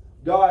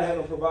 God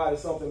having provided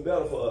something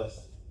better for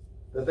us,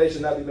 that they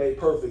should not be made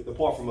perfect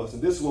apart from us."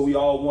 And this is what we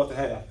all want to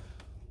have.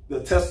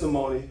 The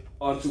testimony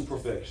unto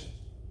perfection.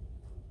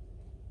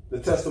 The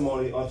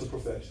testimony unto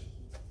perfection.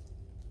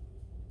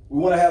 We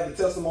want to have the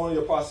testimony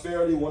of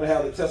prosperity. We want to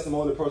have the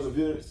testimony of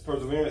perseverance.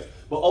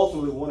 But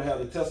ultimately, we want to have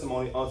the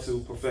testimony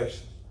unto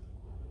perfection.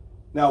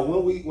 Now,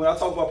 when I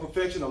talk about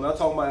perfection, I'm not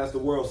talking about as the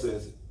world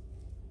says it.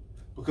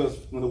 Because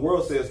when the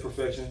world says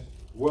perfection,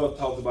 the world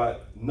talks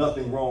about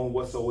nothing wrong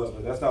whatsoever.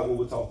 That's not what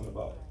we're talking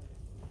about.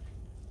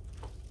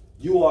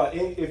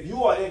 If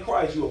you are in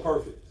Christ, you are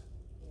perfect.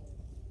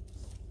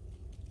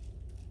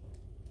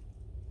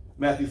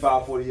 Matthew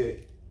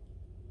 5:48.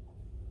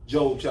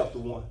 Job chapter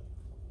 1.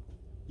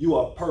 You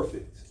are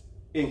perfect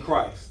in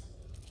Christ.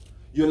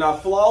 You're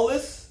not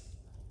flawless.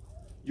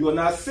 You are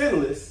not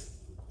sinless,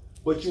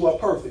 but you are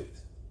perfect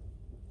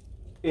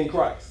in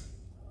Christ.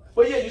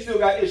 But yet you still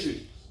got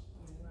issues.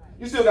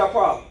 You still got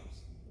problems.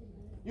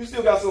 You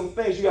still got some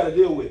things you got to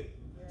deal with.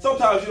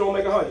 Sometimes you don't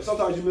make 100.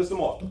 Sometimes you miss the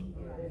mark.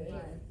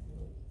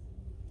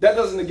 That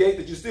doesn't negate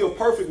that you're still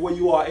perfect where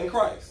you are in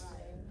Christ.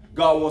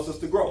 God wants us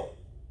to grow.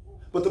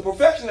 But the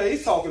perfection that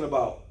he's talking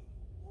about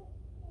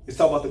is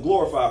talking about the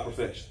glorified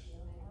perfection.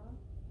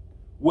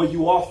 Where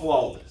you are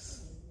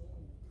flawless.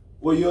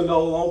 Where you're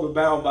no longer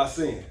bound by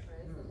sin.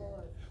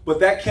 But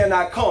that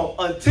cannot come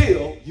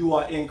until you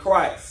are in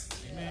Christ.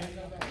 Amen.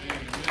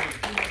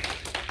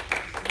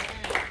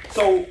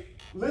 So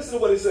listen to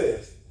what it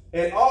says.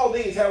 "And all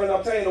these having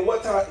obtained a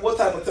what type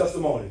of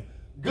testimony?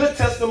 Good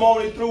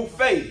testimony through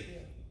faith.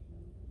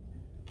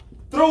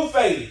 Through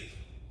faith.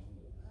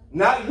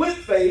 Not with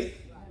faith.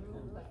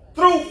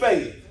 Through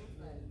faith.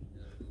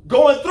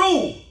 Going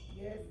through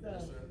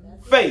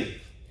faith.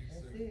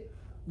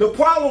 The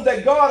problems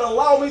that God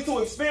allowed me to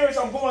experience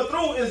I'm going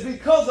through is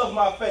because of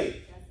my faith.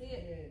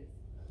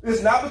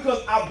 It's not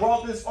because I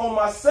brought this on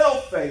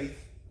myself faith.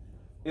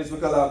 It's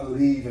because I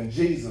believe in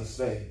Jesus'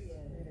 faith.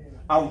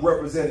 I'm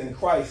representing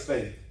Christ's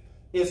faith.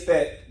 It's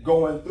that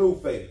going through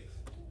faith.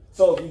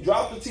 So if you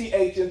drop the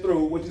TH in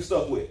through, what you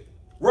stuck with?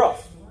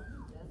 Rough.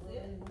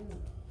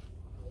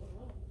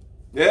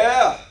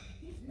 Yeah.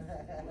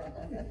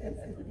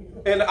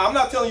 And I'm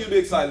not telling you to be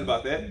excited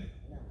about that.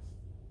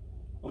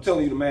 I'm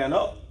telling you to man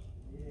up.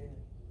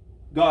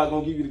 God's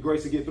going to give you the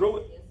grace to get through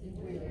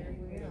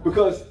it.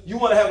 Because you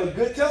want to have a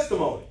good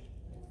testimony.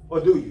 Or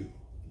do you?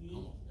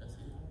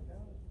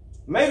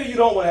 Maybe you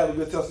don't want to have a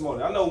good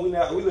testimony. I know we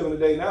live in a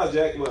day now,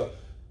 Jack, well,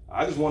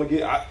 I just want to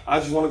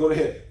go to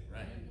heaven.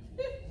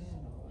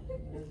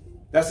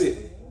 That's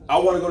it. I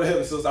want to go to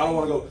heaven, sister. I don't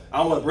want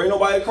to bring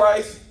nobody to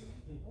Christ.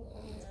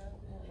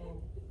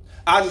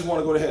 I just want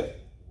to go to heaven.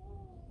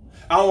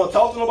 I don't want to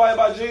talk to nobody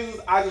about Jesus.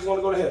 I just want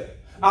to go to heaven.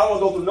 I don't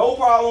want to go through no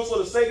problems for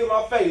the sake of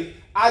my faith.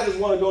 I just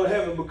want to go to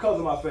heaven because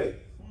of my faith.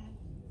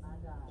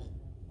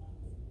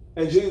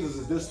 And Jesus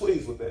is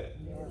displeased with that.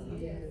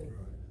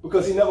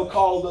 Because he never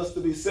called us to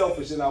be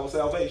selfish in our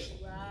salvation.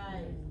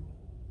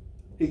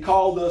 He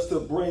called us to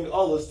bring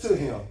others to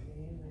him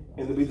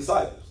and to be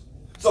disciples.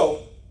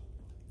 So,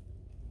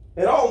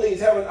 and all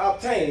these having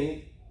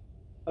obtained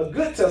a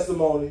good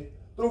testimony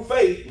through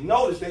faith,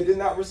 notice they did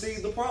not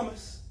receive the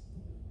promise.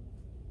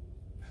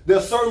 There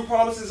are certain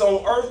promises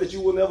on earth that you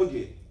will never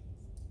get.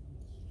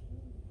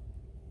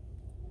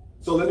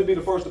 So let me be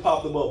the first to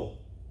pop the bubble.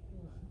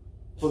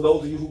 For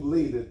those of you who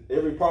believe that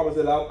every promise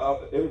that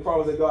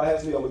God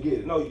has me, I'm gonna get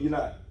it. No, you're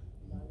not.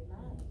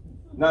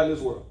 Not in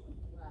this world.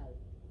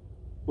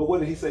 But what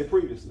did he say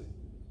previously?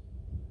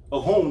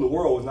 Of whom the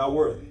world was not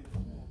worthy.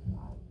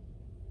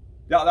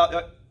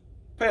 Y'all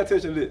pay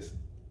attention to this.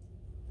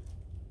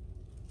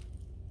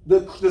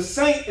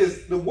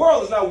 The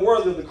world is not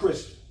worthy of the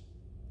Christian.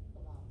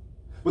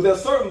 But there are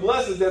certain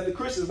blessings that the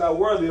Christian is not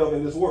worthy of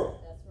in this world.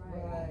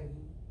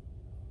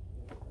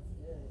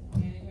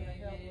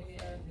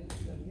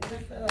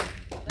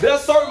 There are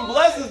certain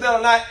blessings that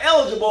are not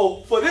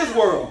eligible for this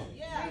world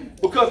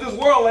because this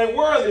world ain't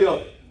worthy of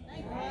it.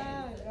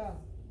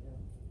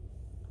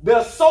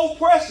 They're so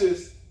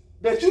precious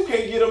that you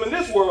can't get them in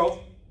this world.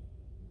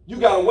 You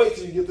got to wait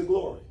till you get to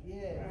glory.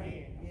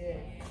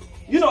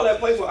 You know that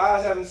place where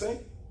eyes haven't seen?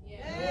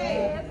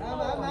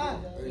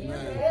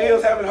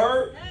 Ears haven't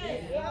heard?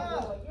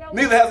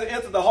 Neither has it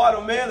entered the heart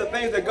of man the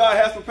things that God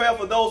has prepared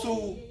for those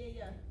who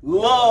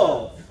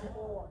love.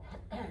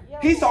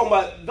 He's talking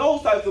about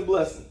those types of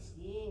blessings.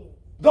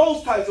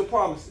 Those types of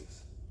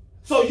promises.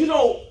 So you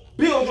don't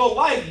build your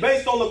life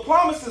based on the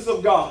promises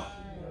of God.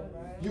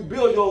 You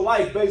build your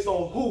life based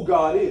on who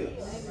God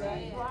is.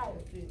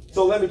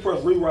 So let me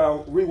first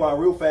rewind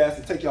real fast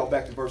and take y'all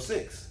back to verse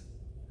 6.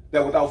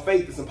 That without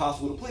faith it's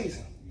impossible to please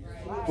him.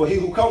 For he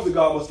who comes to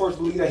God must first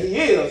believe that he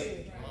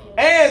is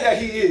and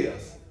that he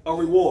is a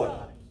rewarder.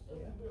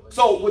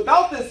 So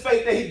without this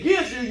faith that he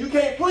gives you, you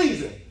can't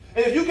please him.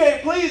 And if you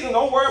can't please him,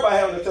 don't worry about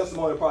having a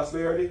testimony of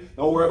prosperity.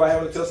 Don't worry about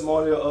having a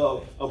testimony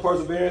of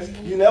perseverance.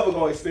 You're never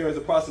going to experience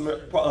a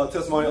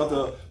testimony of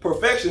the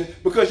perfection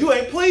because you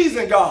ain't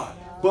pleasing God.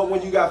 But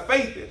when you got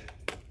faith in it,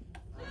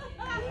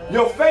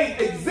 your faith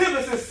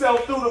exhibits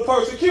itself through the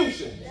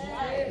persecution.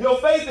 Your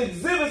faith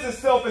exhibits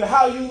itself in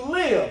how you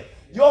live.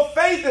 Your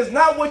faith is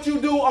not what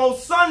you do on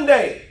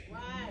Sunday.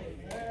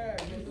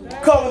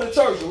 Coming to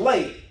church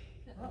late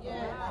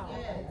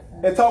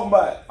and talking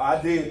about,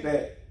 I did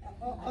that.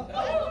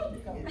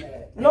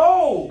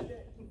 No.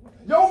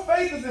 Your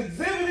faith is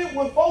exhibited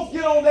when folks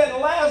get on that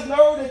last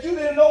nerve that you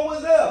didn't know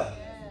was there.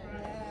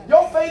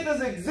 Your faith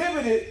is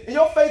exhibited and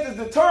your faith is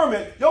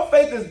determined. Your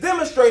faith is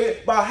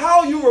demonstrated by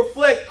how you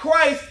reflect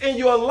Christ in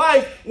your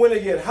life when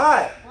it get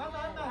hot.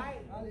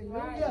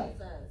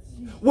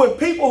 When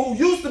people who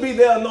used to be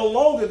there are no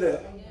longer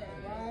there.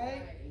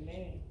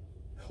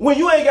 When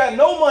you ain't got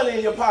no money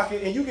in your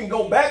pocket and you can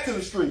go back to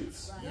the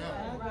streets.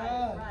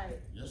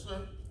 Yes,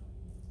 sir.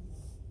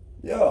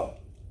 Yeah.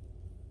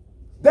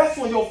 That's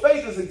when your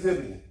faith is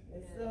exhibited.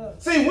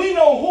 See, we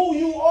know who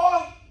you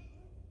are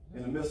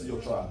in the midst of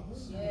your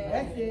trials.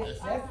 That's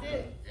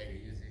it.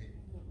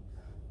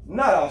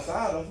 Not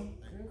outside of them.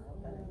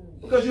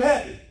 Because you're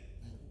happy.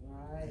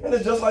 And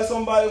it's just like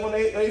somebody when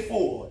they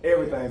full.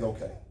 Everything's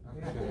okay.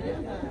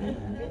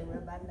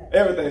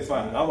 Everything's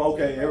fine. I'm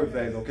okay.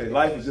 Everything's okay.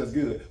 Life is just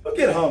good. But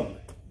get hungry.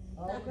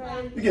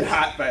 You get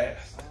hot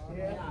fast.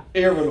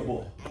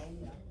 Irritable.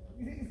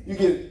 You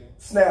get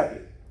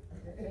snappy.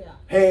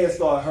 Hands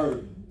start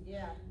hurting.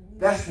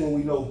 That's when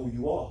we know who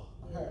you are.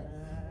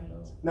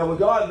 Now, when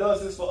God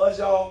does this for us,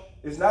 y'all,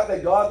 it's not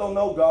that God don't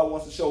know. God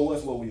wants to show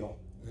us what we are.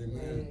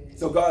 Amen.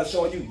 So God is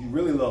showing you, you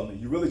really love me.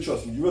 You really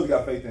trust me. You really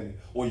got faith in me.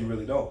 Or you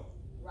really don't.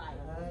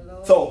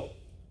 So,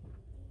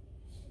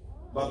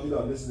 about to be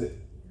done. This is it.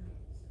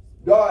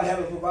 God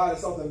having provided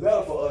something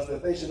better for us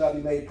that they should not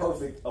be made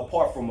perfect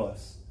apart from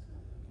us.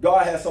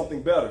 God has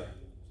something better,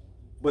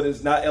 but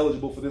it's not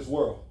eligible for this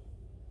world.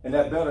 And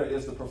that better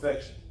is the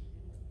perfection.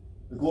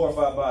 The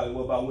glorified body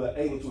whereby we're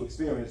able to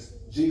experience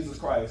Jesus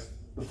Christ,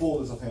 the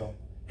fullness of him,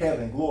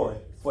 heaven, glory,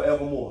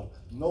 forevermore.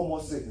 No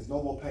more sickness,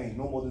 no more pain,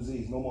 no more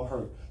disease, no more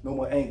hurt, no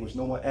more anguish,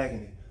 no more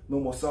agony, no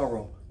more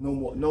sorrow, no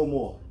more.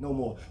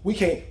 We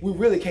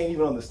really can't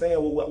even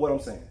understand what I'm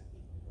saying.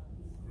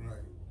 Right.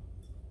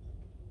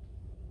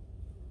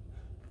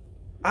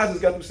 I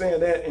just got through saying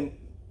that, and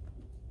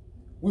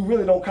we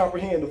really don't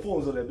comprehend the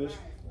fullness of that, Bishop.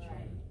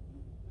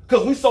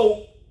 Because we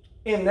so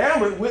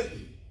enamored with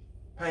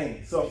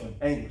pain, suffering,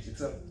 anguish,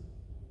 etc.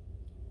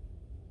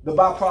 The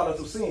byproducts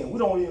of sin. We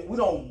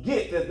don't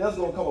get that there's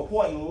going to come a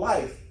point in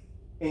life,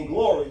 in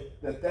glory,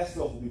 that stuff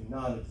will be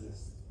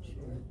non-existent.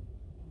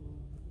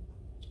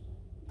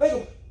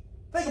 Think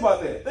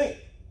about that.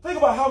 Think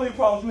about how many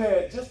problems you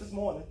had just this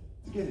morning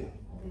to get here.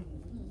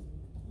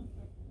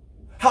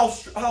 How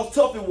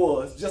tough it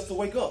was just to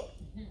wake up.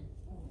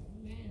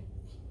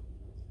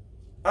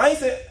 I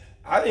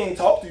didn't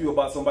talk to you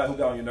about somebody who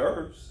got on your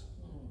nerves.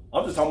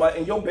 I'm just talking about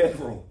in your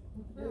bedroom.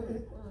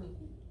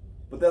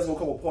 But there's going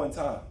to come a point in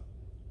time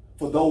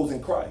for those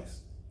in Christ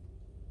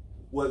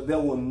where there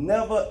will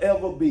never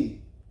ever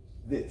be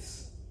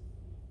this.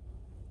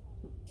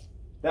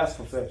 That's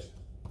perfection.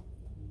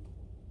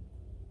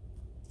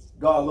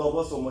 God loves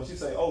us so much, he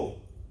say,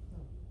 oh,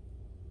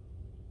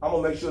 I'm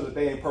going to make sure that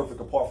they ain't perfect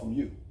apart from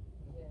you.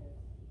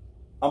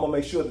 I'm going to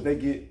make sure that they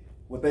get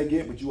what they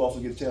get, but you also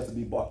get a chance to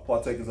be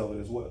partakers of it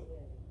as well.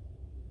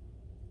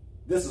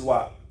 This is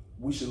why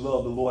we should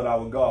love the Lord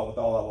our God with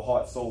all our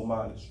heart, soul,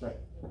 mind, and strength.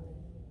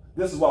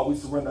 This is why we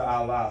surrender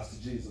our lives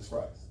to Jesus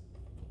Christ.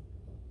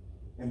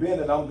 And being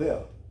that I'm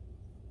there,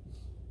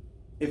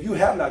 if you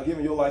have not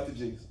given your life to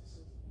Jesus,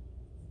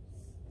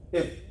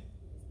 if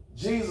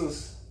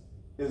Jesus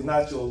is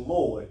not your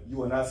Lord,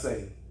 you are not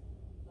saved.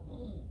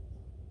 Amen.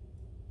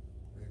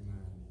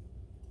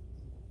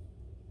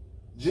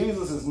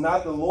 Jesus is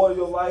not the Lord of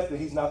your life, and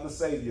he's not the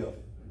Savior of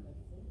it.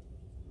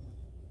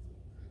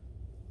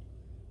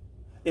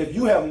 If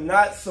you have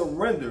not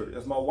surrendered,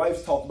 as my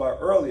wife talked about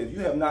earlier, if you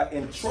have not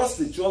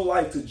entrusted your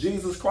life to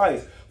Jesus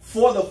Christ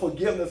for the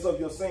forgiveness of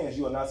your sins,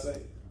 you are not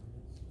saved.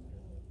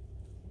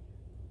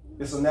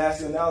 It's a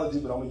nasty analogy,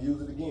 but I'm going to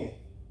use it again.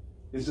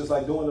 It's just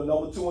like doing the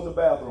number 2 in the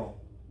bathroom,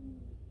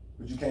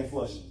 but you can't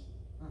flush it.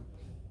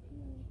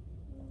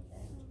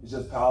 It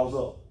just piles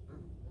up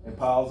and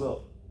piles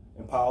up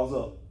and piles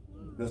up.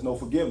 There's no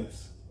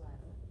forgiveness.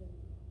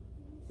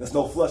 There's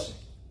no flushing.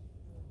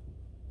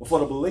 But for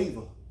the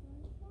believer,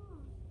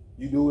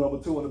 you do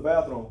number 2 in the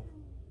bathroom,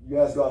 you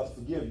ask God to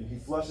forgive you. He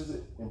flushes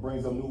it and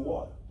brings up new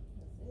water.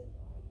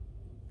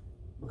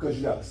 Because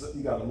you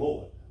got a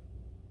Lord.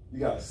 You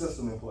got a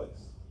system in place.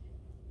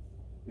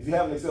 If you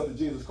haven't accepted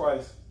Jesus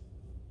Christ,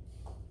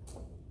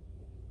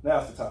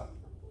 now's the time.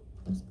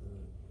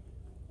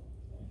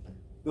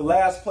 The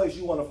last place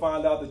you want to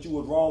find out that you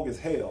was wrong is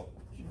hell.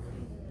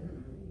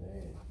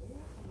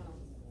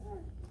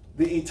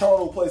 The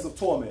eternal place of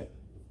torment.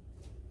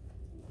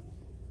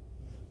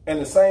 And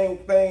the same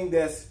thing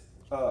that's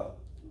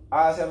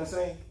eyes haven't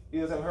seen,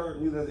 ears haven't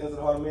heard, neither has entered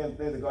the heart of man, the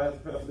things that God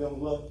has prepared for them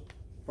who love him.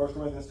 1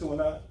 Corinthians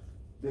 2:9.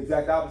 The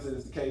exact opposite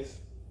is the case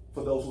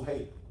for those who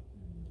hate.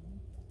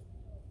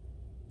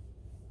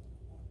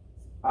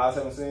 Eyes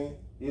haven't seen,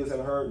 ears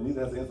haven't heard,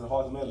 neither has entered the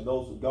heart of man,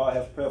 those who God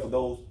has prepared for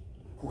those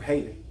who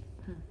hate him.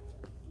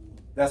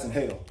 That's in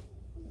hell.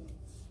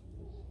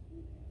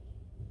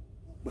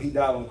 But he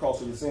died on the cross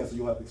for your sins, so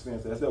you'll have to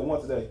experience that. Is there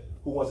one today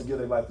who wants to give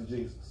their life to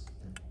Jesus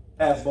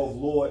as both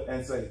Lord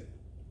and Savior?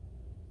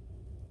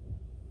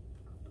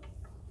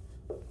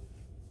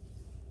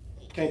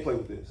 Can't play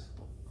with this.